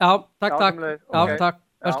 Já, takk. Takk.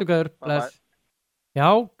 Bestu kveður, bless. Já,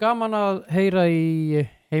 gaman að heyra í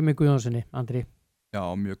Heimi Guðjónssoni, Andri. Já,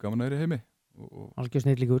 mjög gaman að heyra í Heimi. Algjör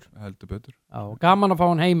snillíkur. Heldur betur. Já, gaman að fá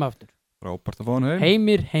hann heim aftur. Frábært að fá hann heim.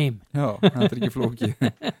 Heimir heim. Já, þetta er ekki flókið.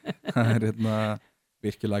 Það er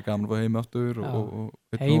virkilega gaman að fá heim aftur.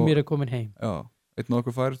 Heimir er komin heim. Já, einn og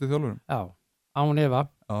okkur færustu þjálfurum. Já, án efa.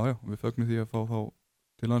 Já, við fögnum því að fá þá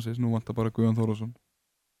til landsins. Nú vantar bara Guðjón Þórðarsson.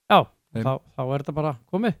 Já, þá er þetta bara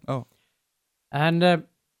komið. Já. En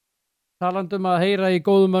talandum að heyra í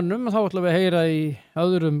góðum mönnum, þá ætlum við að heyra í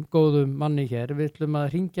öðrum góðum manni hér. Við ætlum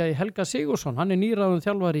að hringja í Helga Sigurðsson. Hann er nýráðinn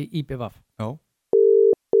þjálfari í IBVF. Já.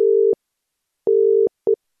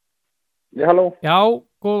 Já, halló. Já,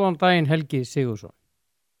 góðan daginn Helgi Sigurðsson.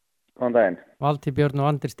 Góðan daginn. Valtý Björn og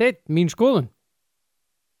Andri Steinn, mín skoðun.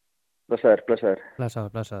 Blessaður.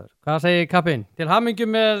 Hvað segir kappinn? Til hamingju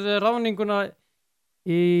með ráðninguna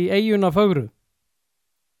í Eyjuna Fögru.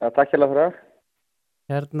 Já, takk hérlega fyrir það.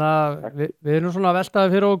 Við erum svona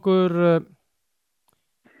veltaði fyrir okkur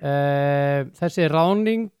þessi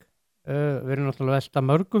ráðning, við erum náttúrulega velta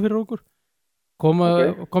mörgu fyrir okkur.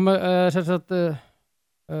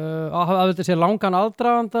 Hafði þetta sér langan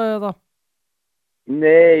aðdraganda eða?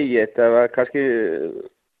 Nei, þetta var kannski,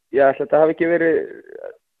 þetta hafi ekki verið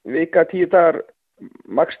vika 10 dagar,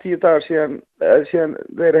 max 10 dagar síðan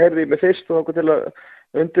þeir heyrði mig fyrst og okkur til að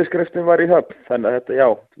undirskriftin var í höfn. Þannig að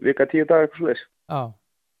þetta, vika 10 dagar eitthvað svoleiðis. Já,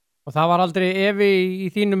 og það var aldrei efi í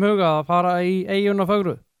þínum huga að fara í Eyjuna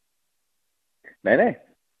Fögru? Nei,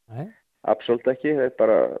 absolutt ekki. Það er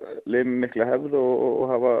bara liðið mikla hefð og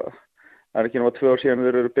hafa... Það er ekki náttúrulega 2 ár síðan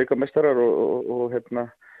þeir eru bikarmeistarar og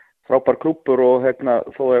frábær klúbbur og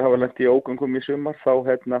þó þeir hafa lent í ógöngum í sumar þá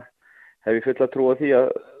hef ég fulla trú á því að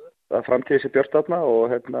framtíði sé björt þarna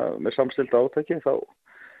og með samstilda átaki þá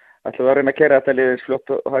ætlum við að reyna að keyra þetta liðins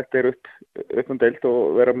fljótt og hægt er upp deild og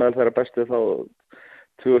vera meðal þeirra bestu þá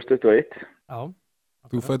 2021. Já.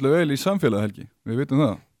 Þú fellur vel í samfélagi, Helgi. Við vitum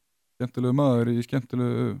það. Skemmtilegu maður í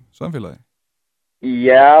skemmtilegu samfélagi.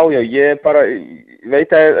 Já, ég bara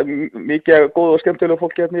veit að mikið góð og skemmtilegu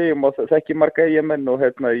fólki hérna og þekki marga Eyjamenn og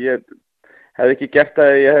ég hef ekki gert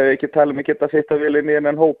það, ég hef ekki talað mig geta fitta vel inn í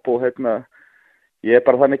þennan hóp og ég er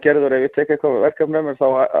bara þannig gerður ef ég tek eitthvað verkefni þá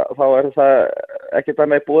er það ekkert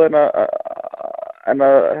annað í búðina en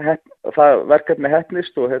að það verkefni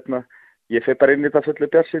heppnist og ég fer bara inn í þetta fullu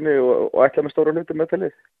bjartsýni og ætla með stóra hluti með þetta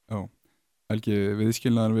lið. Já, Helgi,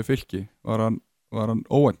 viðskilnaðan við Fylki, var hann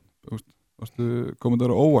óvænt? Varstu komið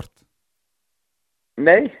þar óvart?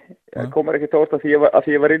 Nei, kom ekki óvart af því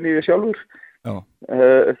ég var inn í því sjálfur. Já.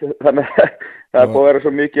 Þannig að það er búið að vera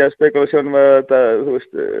svo mikið að spekulasjónum með þetta,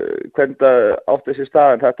 hvernig það átti sér stað,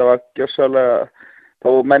 en þetta var gjörsamlega, þá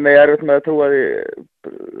menni ég erfitt með að trúa því,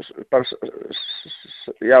 bara,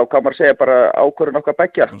 hvað maður segja, bara ákvörðun okkar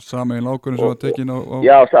beggja. Sameiginlega ákvörðun sem var tekin á...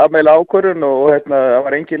 Já, sameiginlega ákvörðun og það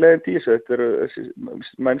var engin leiðin í þessu. Þetta eru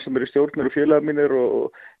menn sem eru stjórnir og félagar mínir og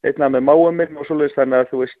með máum minn og svoleiðis, þannig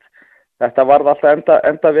að þetta varð alltaf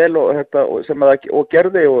enda vel og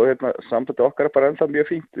gerði og sambandi okkar er bara enda mjög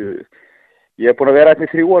fínt. Ég hef búin að vera hérna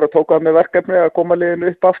í 3 ár og tók að með verkefni að koma liðinu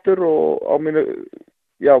upp aftur og á mínu,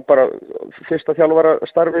 bara fyrsta þjálfara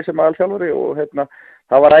starfi sem aðalþjálfari og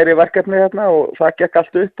það var æri verkefni og það gekk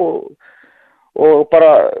allt upp og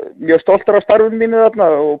bara mjög stoltur af starfinu mínu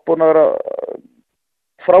og búin að vera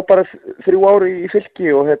frábæra 3 ár í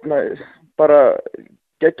Fylki og bara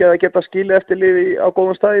geggjað að geta skilið eftir liði á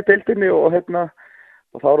góðum staði í deildinni og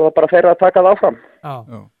þá eru það bara þeirra að taka það áfram. Já.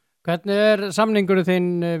 Hvernig er samningurinn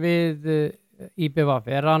þinn við IBVF?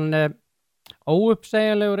 Er hann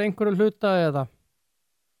óuppsegjanlegur einhverju hluta eða?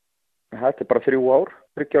 Þetta er bara 3 ár,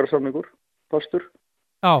 3 ára samningur, fastur.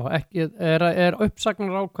 Já, er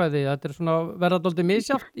uppsagnar ákvæði, þetta er svona verða dálítið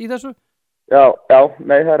misjafnt í þessu? Já,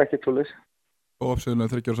 nei, það er ekki svoleiðis.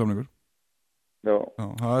 Óuppsegjanlegur 3 ára samningur? Já,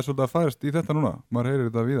 það er svolítið að færast í þetta núna, maður heyrir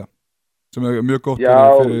þetta víða, sem er mjög gott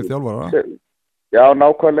fyrir þjálfara. Já,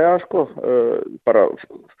 nákvæmlega, bara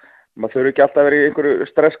maður þurfi ekki alltaf að vera í einhverju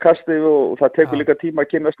stresskasti og það tekur líka tíma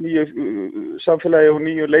að kynast nýju samfélagi og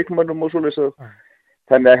nýju leikmönnum og svoleiðis.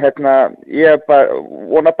 Þannig að ég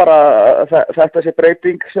vona bara að þetta sé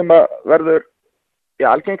breyting sem að verður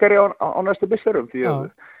algengari á næstu misserum, því að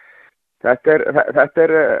þetta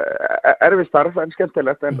er erfið starf en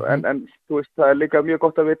skemmtilegt en þú veist, það er líka mjög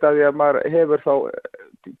gott að vita því að maður hefur þá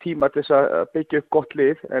tíma til þess að byggja upp gott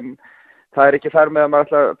lið, en það er ekki þar með að maður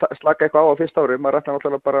ætla að slaka eitthvað á fyrsta ári, maður ætla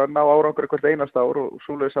náttúrulega bara að ná árangur hvert einasta ár og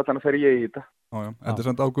svoleiðis allan að fer ég í þetta. Já, þetta er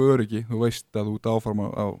samt ákveð öryggi, þú veist að þú ert áfram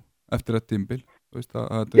á eftir þetta tímabil, þú veist að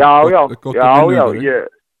þetta er gott að vinna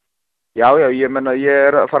ykkur. Ég menna ég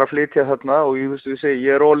er að fara að flytja þarna og ég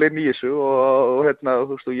er all in í þessu og þú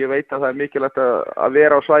veist, ég veit að það er mikilvægt að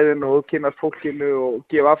vera á svæðinu og kynnast fólkinu og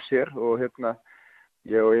gefa af sér og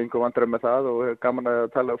ég og engum vandrar með það og gaman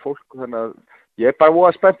að tala um fólk, þannig að ég er bara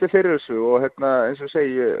voða spenntur fyrir þessu og eins og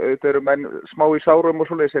segi, auðvitað eru menn smá í sárum og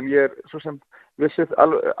svoleiðis en ég er svo sem vissið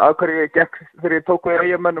að hverju ég gekk þegar ég tók við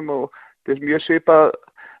eiginmönnum og það er mjög svipað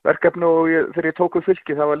verkefni og þegar ég tók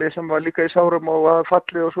Fylki, það var lið sem var líka í sárum og var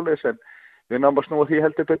fallið og svoleiðis en við náum að snúa því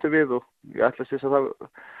heldur betur við og ég ætlast þess að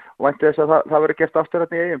vænti þess að það verður gert aftur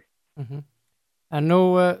hérna í Eyjum. En nú,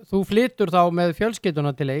 þú flytur þá með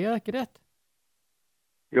fjölskylduna til Eyja, ekki rétt?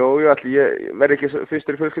 Jó, ég verð ekki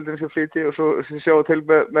fyrstur í fjölskyldunum sem flyti og svo sjáum til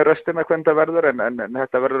með restina hvernig það verður en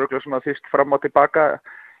þetta verður örugglega svona fyrst fram og tilbaka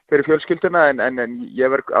fyrir fjölskylduna en ég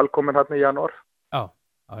verð alkomin hérna í janúar. Já.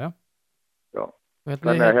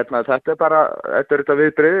 Þannig að þetta er bara, þetta er þetta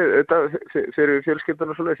viðbrigði fyrir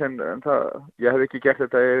fjölskyldunar og svoleiðis en ég hef ekki gert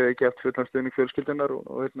þetta, ég hef ekki haft fullan stuðning fjölskyldunar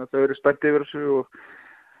og þau eru spennt yfir þessu og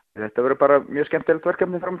þetta verður bara mjög skemmtilegt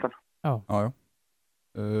verkefni framöndan. Já.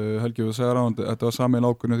 Helgi, þú segir ráðandi, þetta var samin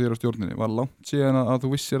ákvörðun þér á stjórninni. Var langt síðan að þú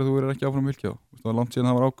vissir að þú verður ekki áfram Fylki á? Var langt síðan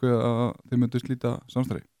það var ákveðið að þið myndu slíta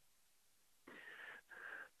samstarfi?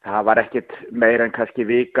 Það var ekkit meira en kannski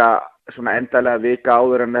svona endalega vika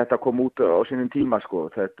áður en þetta kom út á sínum tíma, sko.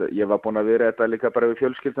 Ég var búinn að vera þetta líka bara við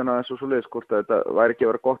fjölskylduna eins og svoleiðis, sko, þetta væri ekki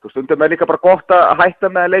að vera gott. Og stundum er líka bara gott að hætta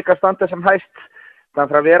með að leika standa sem hæst.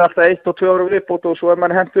 Þannig að vera alltaf 1 og 2 ára viðbót og svo er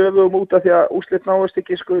mann hentu öfugum út af því að úrslit náist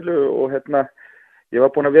ekki skulu og ég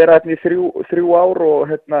var búinn að vera hérna í 3 ár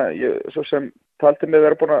og ég svo sem taldi mig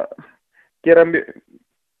vera búinn að gera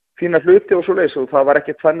fína hluti og svoleiðis og það var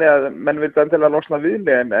ekkert þannig að menn vildi endilega losna við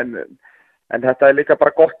mig en þetta er líka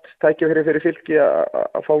bara gott tækifæri fyrir Fylki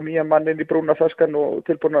að fá nýjan mann inn í brúna flöskan og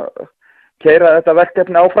tilbúin að keyra þetta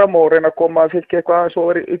verkefni áfram og reyna að koma að Fylki eitthvað aðeins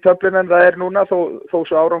over í töflun en það er núna þó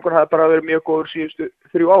svo árangur hafi bara verið mjög góður síðustu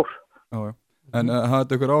 3 ár. Já. En hafði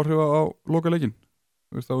þetta ykkur áhrif á lokaleikin?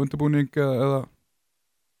 Þú veist, á undirbúning eða?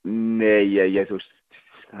 Nei, þú veist,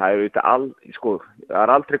 það er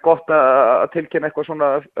aldrei gott að tilkynna eitthvað svona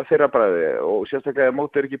fyrrabræði og sérstaklega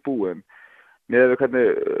mótið ekki búin. Með hvernig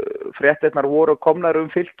fréttirnar voru komnar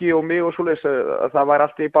Fylki og mig og svoleiðis að það væri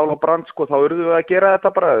allt í bál og brand, sko, þá urðum við að gera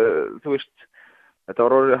þetta bara, þú veist, þetta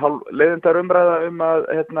var orðið leiðindar umræða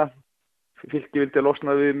að Fylki vildi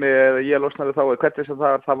losna við mig eða ég losna við þá, hvernig sem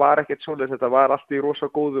það var ekkert svoleiðis, þetta var allt í rosa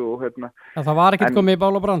góðu og Það var ekkert komið í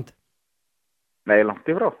bál og brand? Nei, langt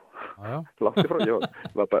í frá. Langt í frá, ég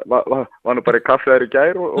var nú bara í kaffiðar í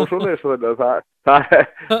gær og svoleiðis, þannig að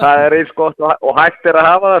það er eins gott og hægt er að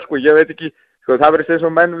hafa það, sko, ég veit ekki, sko, það verðist eins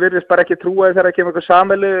og menn virðist bara ekki trúa þegar það kemur eitthvað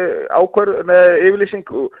sameiginleg ákvörðun með yfirlýsing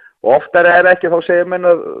og oftar er ekki, þá segir menn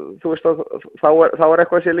að, þú veist, þá er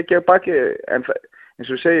eitthvað sem liggja baki, en eins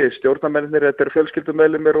og ég segi, stjórnarmennir, þetta eru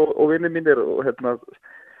fjölskyldumeðlimir og vinnir mínir og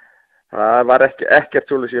það var ekkert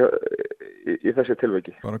svoleiðis í þessi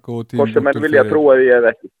tilviki. Hvort sem menn vilja trúa því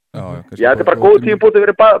eða ekki. Já, þetta er bara góð tímabúti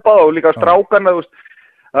verið báða og líka strákarna, þú veist,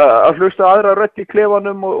 að hlusta aðra rödd í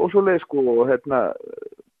klefanum og svoleiðis, sko, og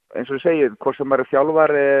eins og ég segi, hvort sem maður er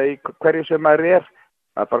þjálfari eða í hverju sem maður er,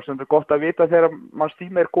 það er bara svona gott að vita þegar manns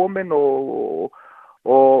tími er komin og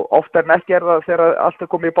oftar en ekki er það þegar allt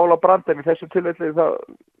er komið í bál og brand, en í þessu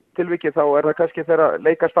tilviki þá er það kannski þegar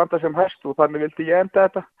leika standa sem hæst og þannig vildi ég enda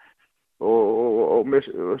þetta og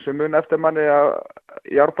sem mun eftir manni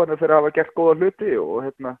í árbænum fyrir að hafa gert góða hluti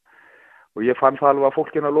og ég fann það alveg að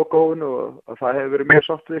fólkinu að loka hófinu og það hefur verið mjög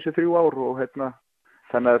sátt við þessi 3 ár og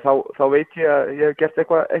þannig að þá veit ég að ég hef gert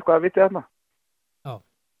eitthvað að viti þarna. Já.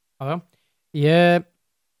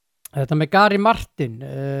 Þetta með Gary Martin,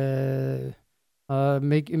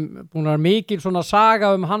 búin að mikil svona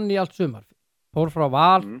saga hann í allt sumar. Fór frá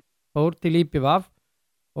Val, fór til IBVF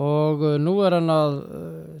og nú er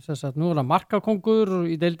hann markakongur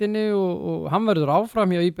í deildinni og hann verður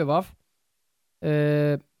áfram hjá IBVF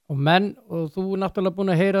og þú er náttúrulega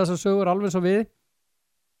búin að heyra þessar sögur alveg svo við.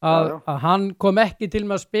 Að hann kom ekki til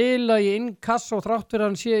með að spila í innkass og þrátt fyrir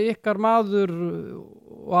hann sé ykkar maður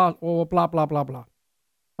og bla bla bla bla.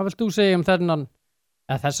 Hvað vilt þú segja þennan,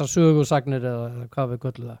 eða þessar sögusagnir eða hvað við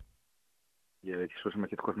köllum það? Ég veit ekki svo sem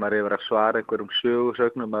ekki hvort maður yfir að svara einhverjum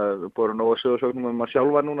sögusögnum, að við búum nóga sögusögnum maður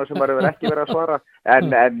sjálfa núna sem maður yfir ekki verið að svara, en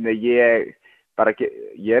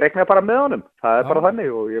ég rekna bara með honum, það bara þannig,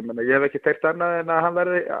 og ég hef ekki teirt annað en að hann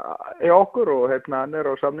verði í okkur, og hann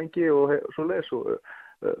á samningi og svoleiðis, og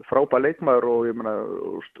frábær leikmaður, og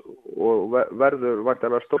og verður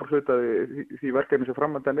vantilega stór hlutaði því verkefni sem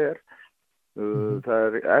framöndan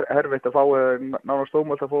það erfitt að fá nánast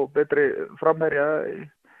ómöld að fá betri framherja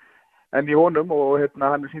en í honum, og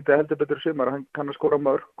hann sýndi heldur betur sumar, hann kann að skora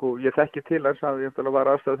mörg, og ég þekki til hans, hann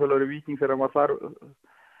var aðstæðuþjálfari í Víking þegar hann var þar,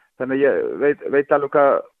 þannig ég veit alveg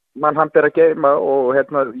hvað mann hann ber að geyma, og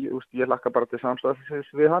ég hlakka bara til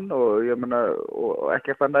samstæðsins við hann, og og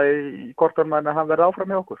ekkert annað í kortunum en að hann verði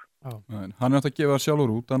áfram hjá okkur. Hann átt að gefa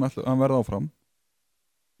sjálfur út, hann verði áfram,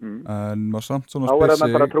 en maður samt svona spyr sig... Þá verður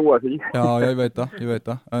hann bara að trúa því. Já, ég veit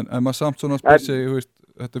það, en maður samt svona spyr sig,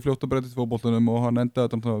 þetta fljótt að breytist fótboltanum, og hann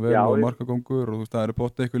endaði þetta vel og markakongur, og það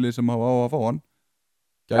pottið eitthvað lið sem hafa á að fá hann.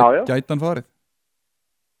 Gæti hann farið?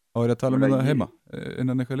 Þá ég að tala um það heima,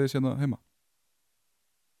 innan eitthvað lið sérna heima.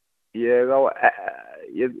 Ég á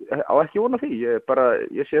ekki vona því,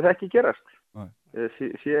 ég sé það ekki gerast. Ég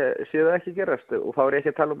sé það ekki gerast, og þá ég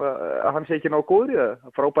ekki að tala um að hann sé ekki nógu góður í það,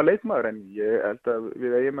 frábær leikmaður, en ég held að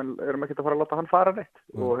við erum ekki að fara að láta hann fara neitt,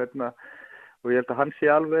 og ég held að hann sé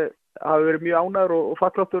alveg, hafi verið mjög ánægður og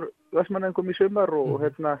falláttur Vestmanningum í sumar, og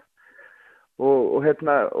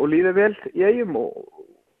líði vel í Eyjum, og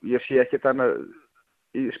ég sé ekkert annað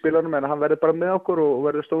í spilanum en að hann verði bara með okkur og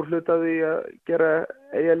verði stór hlutaði í að gera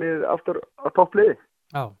Eyjalið aftur á toppliði.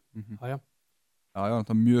 Já. Já,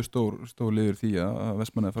 það er mjög stór liður því að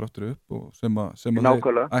Vestmannaeyjar fara aftur upp, og sem að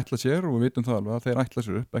þeir ætla sér, og við vitum það alveg að þeir ætla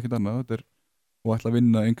sér upp, ekkert annað, og ætla að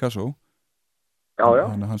vinna Inkasso. Já.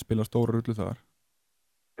 Þannig að hann spila stóra rullu þar.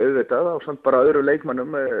 Auðvitað, og samt bara öðru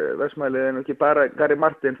leikmannum, Vestmannaeyjar en ekki bara Gary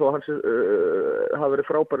Martin, þó hans hafa verið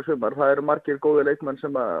frábæri sumar. Það eru margir góði leikmann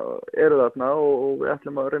sem eru þarna, og við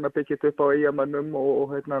ætlum að reyna að byggja þetta upp á Eyjamönnum og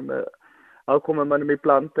með aðkomumönnum í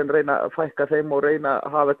bland, en reyna að fækka þeim og reyna að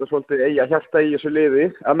hafa þetta svolítið hjarta í þessu liði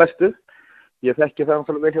að mestu. Ég þekki það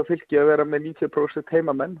náttúrulega vel hjá Fylki að vera með 90%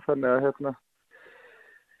 heimamenn, þannig að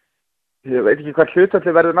ég veit ekki hvað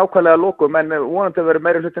hlutfallið verður nákvæmlega að lokum, en vonandi verður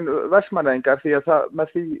meiri hlutin Vestmannaeyingar, því að með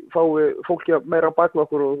því fái fólki meira á bakvið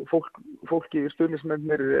okkur, og fólki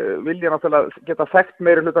stuðningsmennir vilja náttúrulega geta þekkt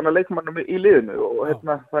meiri hlutan að leikmannum í liðinu, og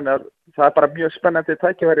þannig að það er bara mjög spennandi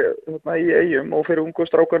tækifæri í Eyjum og fyrir ungu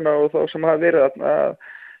strákarna og þá sem hafa verið að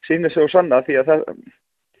sýna sig og sanna, því að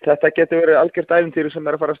þetta getur verið algjört ævintýri sem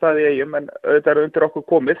að fara að staði í Eyjum, en auðvitað er undir okkur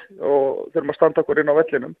komið og þurfum að standa okkur inn á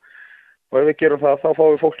vellinum. Og ef við gerum það, þá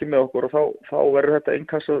fáum við fólki með okkur, og þá verður þetta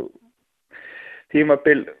Inkasso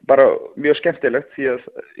tímabil bara mjög skemmtilegt, því að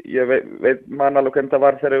ég veit man alveg hvernig það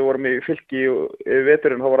var þegar við vorum í Fylki og yfir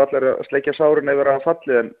veturinn, þá var allir að sleikja sárin yfir að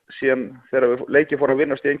fallið, en síðan þegar leikið fór að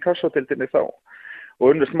vinnast í Inkasso-deildinni og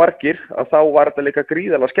unnust margir, að þá var þetta líka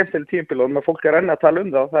gríðarlega skemmtileg tímabil, og með fólk er enn að tala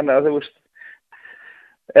um það, þannig að þú veist,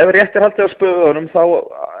 ef rétt er haldið á spöðunum, þá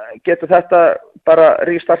getur þetta bara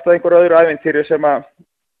rístartað einhverju öðru ævintýri sem að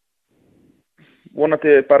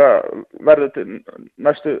vonandi bara verður til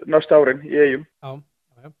næstu árin í Eyjum. Já.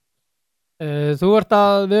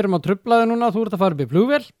 Við erum á truflaði núna, þú ert að fara upp í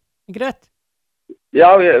flugvél, ekki rétt? Já,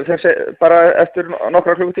 bara eftir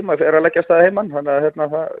nokkra klukkutíma að leggja staði heimann, þannig að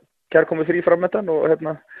það kærkomið frí framöndan og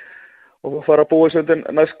fara að búa sig undir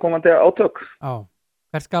næstkomandi átök. Já,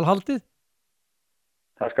 hvert skal haldið?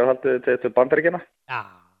 Það skal haldið til Bandaríkjanna. Já,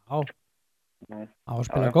 á að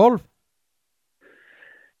spila golf.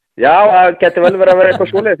 Já, það getur vel verið að vera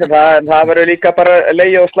eitthvað svoleiðis, en það verður líka bara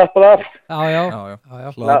leigja og slappað af. Já.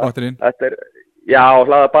 Hlaða batterín.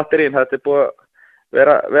 Hlaða batterín. Þetta er búið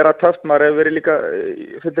að vera töft, maður hefur verið líka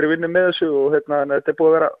fyrir vinnu með þessu, og þetta er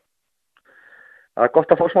búið að vera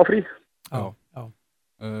gott að fá smá frí. Já.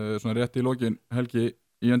 Svona rétt í lokin, Helgi,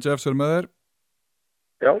 Ian Jeffs er með þér.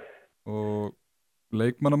 Já. Og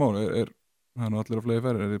leikmannamál, það er nú allir á flegi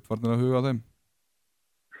ferðir, er þið farin að huga á þeim?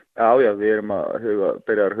 Já, við erum að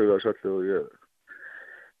byrja að huga svolítið, og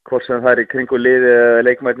hvort sem það er í kringu liði eða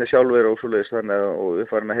leikmætni sjálfur og svoleiðis, þannig og við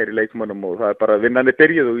farin að heyra í leikmannum, og það er bara vinnandi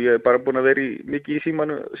byrjuð, og ég er bara búin að vera mikið í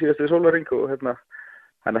símanu síðastu sólarhring, og þannig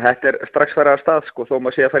að þetta er strax farið að stað, þó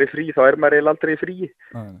maður sé að fara í frí, þá er maður eiginlega aldrei í frí.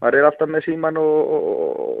 Maður er alltaf með síman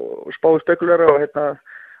og spáðu spekulara, og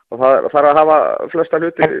það þarf að hafa flesta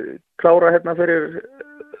hluti klára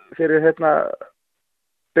fyrir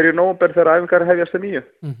byrju nóvember þegar æfingar hefjast að nýju.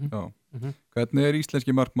 Hvernig er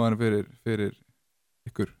íslenski markmaðurinn fyrir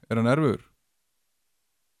ykkur? Er hann erfiður?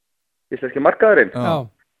 íslenski markaðurinn. Já.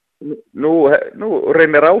 Nú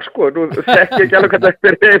reynir á sko, nú þekki ég ekki alveg hvað það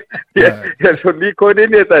fyrir ég svo nýkomin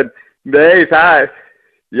inn í þetta en nei, það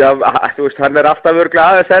já, þú veist, hann alltaf örgulega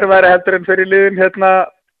aðeins erfæri heldur en fyrir liðin hérna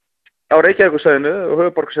á Reykjavíkursvæðinu og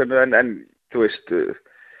höfuðborgarsvæðinu en þú veist,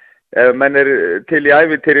 ef menn til í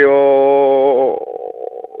ævintýri og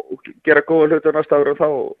gera góða hluti á næsta ári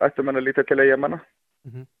þá ættu menn að líta til að ég manna.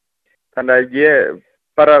 Þannig að ég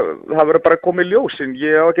bara, það verður bara komið ljós en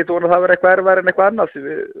ég á ekki að það verður eitthvað erfæri en eitthvað annað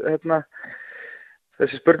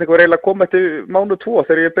þessi spurning var eiginlega komið eftir mánuð 2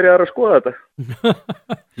 þegar ég byrjaði að skoða þetta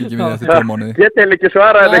Ekki við eftir 2 mánuði Ég tel ekki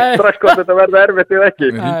svaraði neitt strax hvort þetta verður erfitt eða ekki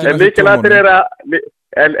en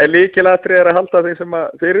lykilatriði er að halda þeim sem að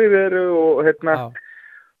fyrir eru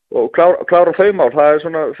og klára þau mál, það er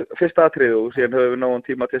svona fyrsta atriði og síðan höfum við náðan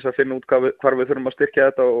tíma til þess að finna út hvar við þurfum að styrkja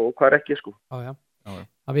þetta og hvar ekki sko. Já.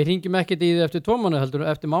 Að við hringjum ekkert í því eftir 2 mánuð heldur,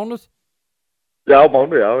 eftir mánuð? Já,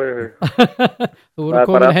 mánuð, já. Þú voru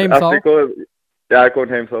komin heim þá? Já,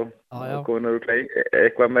 komin heim þá. Komin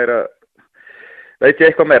eitthvað meira, veit ég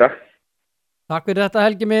eitthvað meira. Takk fyrir þetta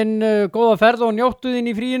Helgi minn, góða ferð og njóttu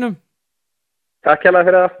þín í fríinum. Takk hérlega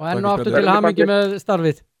fyrir það. Og enn og aftur til hamingju með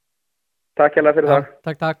starfið. Takk hérlega fyrir það.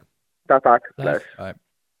 Takk. Takk.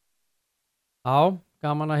 Já,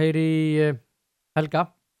 gaman að heyri í Helga.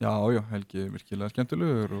 Já, Helgi er virkilega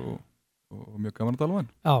skemmtilegur og mjög gaman að tala um hann.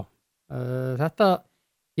 Já, þetta,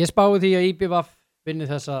 ég spái því að IBVF vinni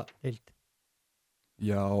þessa deild.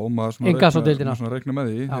 Já, maður svona reikna með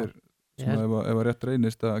því. Ef að rétt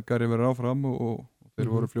reynist að Garri verður áfram og þeir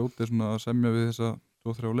voru fljótið svona að semja við þessa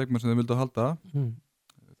 2-3 leikmenn sem þeir vildu að halda,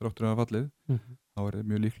 þráttur að hafa fallið, þá er þeir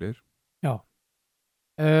mjög líklegir. Já.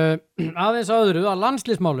 Aðeins öðru að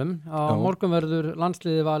landsliðsmálum, á morgun verður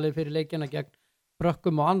landsliði valið fyrir leikina gegn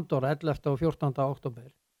Frökkum og Andorra 11. og 14.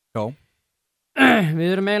 október. Já. Við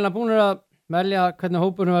erum eiginlega búin að velja hvernig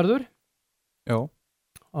hópurinn verður. Já.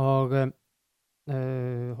 Og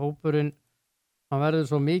hópurinn, hann verður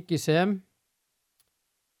svo mikið sem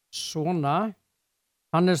svona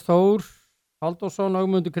Hannes Þór, Halldórsson,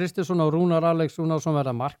 Ögmundur Kristinsson og Rúnar Alex Rúnarsson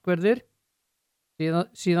verða markverðir.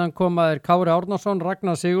 Síðan koma Kári Árnason,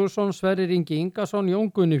 Ragnar Sigurðsson, Sverrir Ingi Ingason,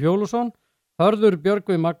 Jón Gunni Fjólusson, Hörður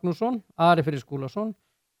Björgvi Magnússon, Ari Freyr Skúlason,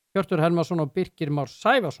 Hjörtur Helmarsson og Birkir Már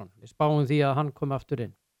Sævarsson. Við spáum því að hann kom aftur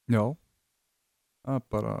inn. Já, það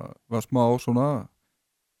bara var smá svona,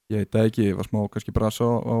 ég veit ekki, var smá kannski brasa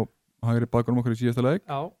á hægri bakunum okkur í síðasta leik.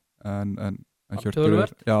 Já. En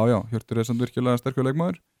Hjörtur samt virkilega sterkur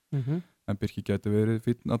leikmaður, en Birkir gæti verið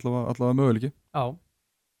fínn allavega möguleiki. Já.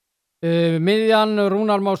 Miðjan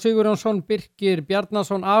Rúnar Már Sigurjónsson, Birkir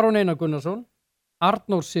Bjarnason, Aron Einar Gunnarsson,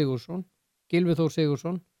 Arnór Sigurðsson, Gylfi Þór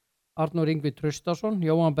Sigurðsson, Arnór Yngvi Traustason,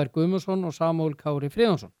 Jóhann Berg Guðmundsson og Samúel Kári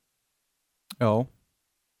Friðjónsson. Já,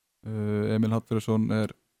 Emil Hallfreðsson er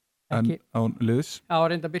enn án liðs. Já,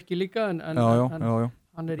 reynda Birkir líka, en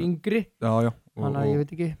hann er yngri. Já. Þannig að ég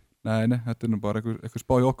veit ekki. Nei, þetta er nú bara eitthvað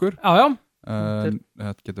spá í okkur. Já. En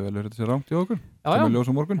þetta getur vel verið sér rámt í okkur. Já. Ljós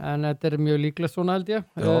á morgun. En þetta er mjög líklegt svona held ég.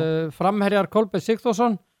 Framherjar Kolbeinn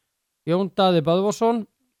Sigþórsson, Jón Daði Böðvarsson,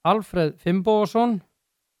 Alfreð Finnbogason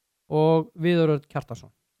og Viðar Örn Kjartason.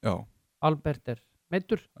 Já. Albert er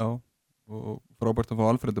meiddur. Já, og frábært að fá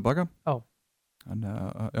Alfreð tilbaka. Já. Þannig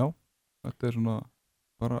að þetta er svona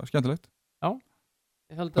bara skemmtilegt. Já.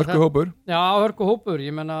 Hörkuhópur. Já, hörkuhópur. Ég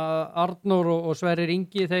menna Arnór og Sverrir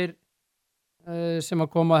Ingi, þeir sem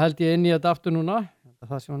að koma held ég inn í þetta aftur núna.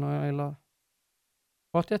 Það sé svona eiginlega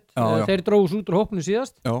pottþétt. Þeir dróðust út úr hópnu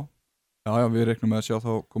síðast. Já, við reiknum með að sjá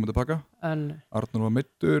þá komið tilbaka. Arnór var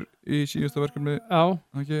meiddur í síðasta verkefni. Já,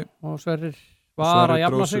 og Sverrir var að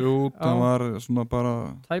jafna sig. Sverrir dróð sig út, hann var svona bara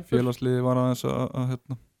félagsliði var aðeins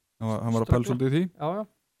hann var að pæla svolítið í því. Já.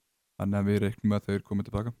 Þannig að við reiknum með að þeir komið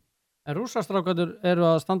tilbaka. En rússastrákarnir eru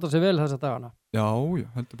að standa sig vel þessa dagana? Já,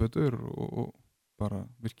 heldur betur og bara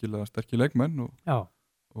virkilega sterkir leikmenn og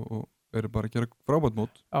eru bara að gera frábært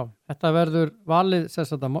mót. Já, þetta verður valið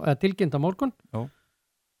tilkynnt á morgun. Já.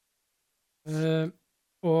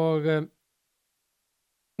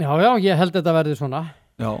 Ég held þetta verður svona.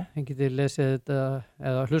 Já. En getið lesið þetta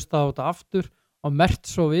eða hlustað á þetta aftur og merkt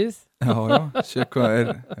svo við. Já, sé hvað er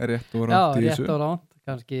rétt og ránt í þessu. Já, rétt og ránt.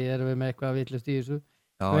 Kannski erum við með eitthvað vitlaust í þessu.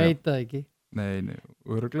 Veit það ekki. Nei,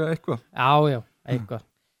 örugglega eitthvað. Já, eitthvað.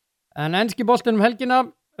 En enski boltinn helgina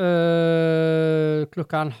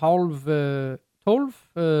klukkan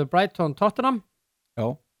 11:30 Brighton Tottenham.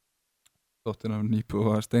 Já. Tottenham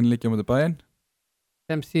nýbúið að steinleikja á móti Bayern.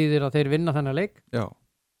 Sem þýðir að þeir vinna þennan leik. Já.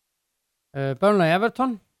 Burnley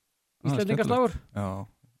Everton. Íslendingaslagur. Já.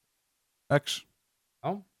 X.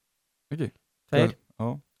 Já. Ekki? 2. Já.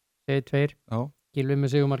 Segir 2. Já. Gylfi með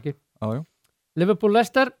sigumarki. Já. Liverpool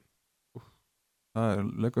Leicester. Það er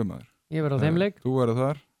leikumaður. Ég verð á þeim leik. Þú verður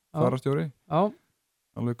þar, farastjóri. Já.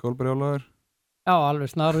 Alveg gólbrjálaður. Já, alveg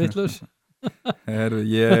snarvillus.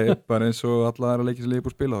 Ég bara eins og alla aðra leikir sem ég er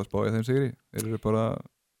búið að spila þá spá ég þeim sigri. Þeir eru bara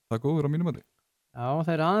það góður á mínum mati. Já,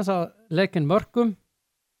 þeir eru aðeins að leikin mörgum.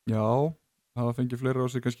 Já, það fengið fleira á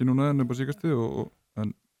sig kannski núna en upp á síkastu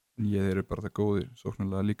en ég eru bara það góðir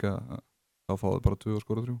sóknarlega líka þá fáðu bara 2 og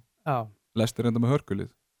skora 3. Já. Leicester enda með hörkulið.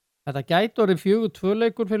 Þetta gæti orðið 4-2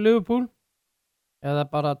 leikur fyrir Liverpool eða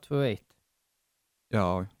bara 2-1. Já,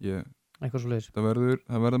 eitthvað svo leiðis. Það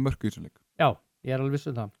verður mörku í þessu leik. Já, ég er alveg viss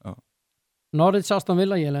um það. Já. Norwich Aston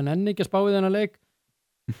Villa, ég er enn ekki að spá í þennan leik.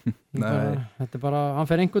 Nei. Þetta er bara, hann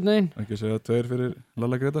fer einhvern veginn. Ekki segja 2 fyrir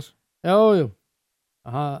Lalla Gretas. Jú.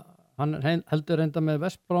 Hann heldur reynda með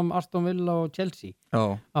West Brom, Aston Villa og Chelsea.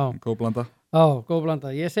 Já, góð blanda. Já, góð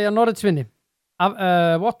blanda. Ég segja Norwich vinni.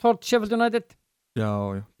 Watford, Sheffield United. Já,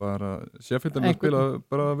 bara Sheffield er að spila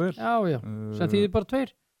bara vel. Já, sem þýðir bara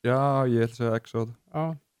 2. Já, ég ætla að segja X á það. Já,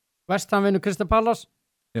 West Ham vinnur Crystal Palace.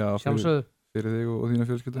 Já, fyrir þig og þína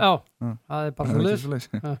fjölskyldu. Já, það er bara svoleiðis.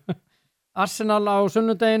 Arsenal á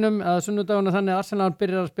sunnudagunum þannig að Arsenal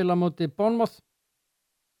byrjar að spila móti Bournemouth.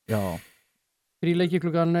 Já. 3 leiki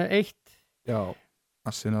klukkan 1. Já,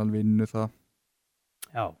 Arsenal vinnu það.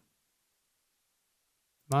 Já.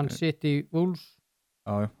 Man City Wolves.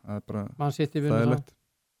 Já, það er bara Man City vinnu það.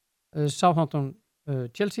 Southampton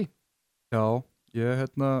Chelsea. Já, ég er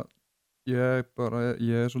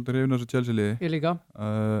svolítið hrifinn af þessu Chelsea liði. Ég líka.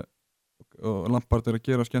 Og Lampard er að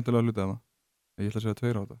gera skemmtilega hluti af það. Ég ætla að segja 2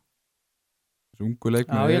 á þetta. Þessu ungu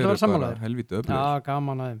leikmenn eru bara helvíti öflugir. Já,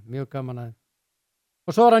 gaman aðeim, mjög gaman aðeim.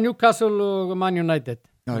 Og svo er það Newcastle og Man United.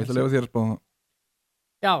 Já, ég ætla að lefa þér að spá það.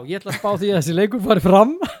 Já, ég ætla að spá því að þessi leikur fari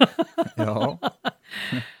fram. Já.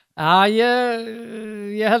 Já,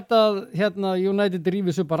 ég held að United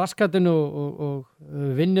rífis upp á raskatinu og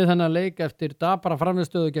vinni þennan leik eftir dabara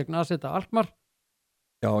framstöðu gegn AZ Alkmaar.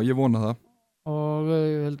 Já, ég vona það. Og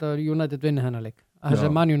ég held að United vinni þennan leik. Þessi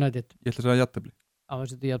er Man United. Ég ætla að segja jafntefli. Já,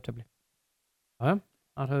 þessi er jafntefli. Já,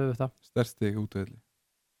 þar höfum við það. Sterkt stig útvelli.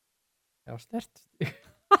 Já, sterkt stig.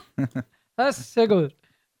 Þessi er góður.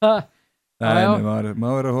 Nei,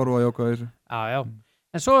 maður er að horfa á jákvæða þessu. Já.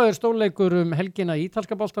 En svo er stórleikur helgina í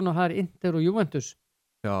ítalska boltan og það er Inter og Juventus.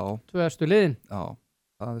 Já. 2 efstu liðin. Já,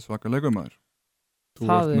 það er svaka leikur maður.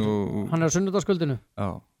 Hann er á sunnudagskvöldinu. Já,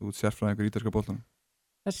 þú ert sérfræðingur í ítalska boltanum.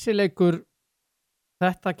 Þessi leikur,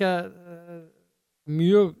 þetta ekki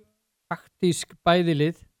mjög taktísk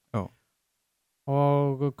bæðilið. Já.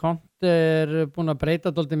 Og Conte er búin að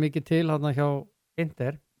breyta dálítið mikið til hann hjá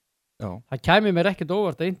Inter. Já. Það kæmi mér ekkert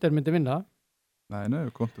óvart að Inter myndi vinna.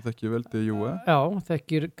 Nei, Conte þekkir vel til Juve. Já,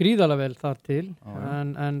 þekkir gríðarlega vel þar til.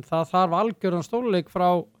 En það þarf algjöran stórleik frá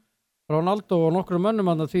Ronaldo og nokkrum mönnum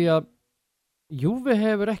hann því að Juve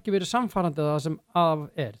hefur ekki verið samfærandi það sem af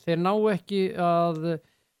er. Þeir ná ekki að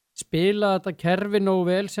spila þetta kerfi nógu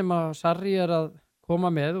vel sem að Sarri er að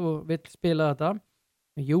koma með og vill spila þetta.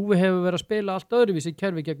 Juve hefur verið að spila allt öðruvísi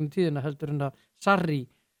kerfi gegnum tíðina heldur en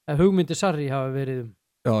að hugmyndi Sarri hafa verið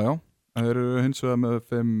Já. Það eru hins vegar með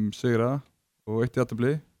 5 sigra og 1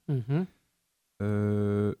 jafntefli.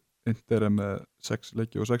 Inter er með 6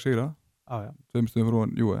 leiki og 6 sigra. 2 stigum frá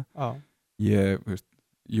Juve.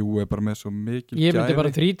 Juve er bara með svo mikil gæði. Ég myndi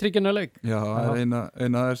bara 3-tryggina leik. Já,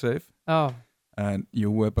 eina er safe. Já. En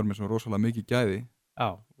Juve er bara með svo rosalega mikil gæði. Já,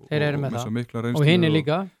 þeir eru með það. Og hinn er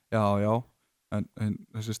líka. Já. En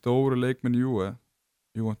þessi stóru leikmenn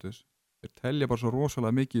Juventus, þeir telja bara svo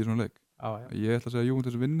rosalega mikið í svona leik. Já. Ég ætla að segja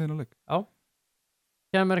Juventus vinni þennan leik. Já.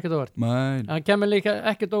 Kemur ekkert óvart. Nei. Það kemur líka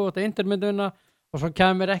ekkert óvart að Inter myndi vinna og svo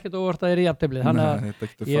kemur ekkert óvart að það er í jafntefli. Nei, þetta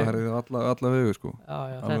getur farið alla vegu sko. Já,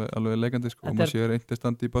 alveg leikandi sko. Og maður sér Inter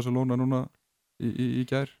standi í Barcelona núna í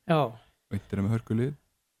gær. Já. Og Inter er með hörkulið.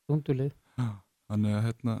 Dundulið. Þannig að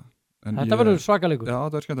þetta verður svakalegur. Já,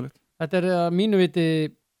 það er skemmtilegt. Þetta er mínu viti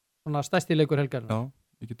svona stærsti leikur helgarna. Já,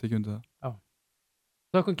 ég get ekki undir það. Já.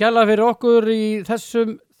 Þökkum kærlega fyrir okkur í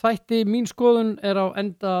þessum þætti. Mín skoðun er á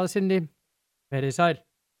enda sinni. Verið sæl.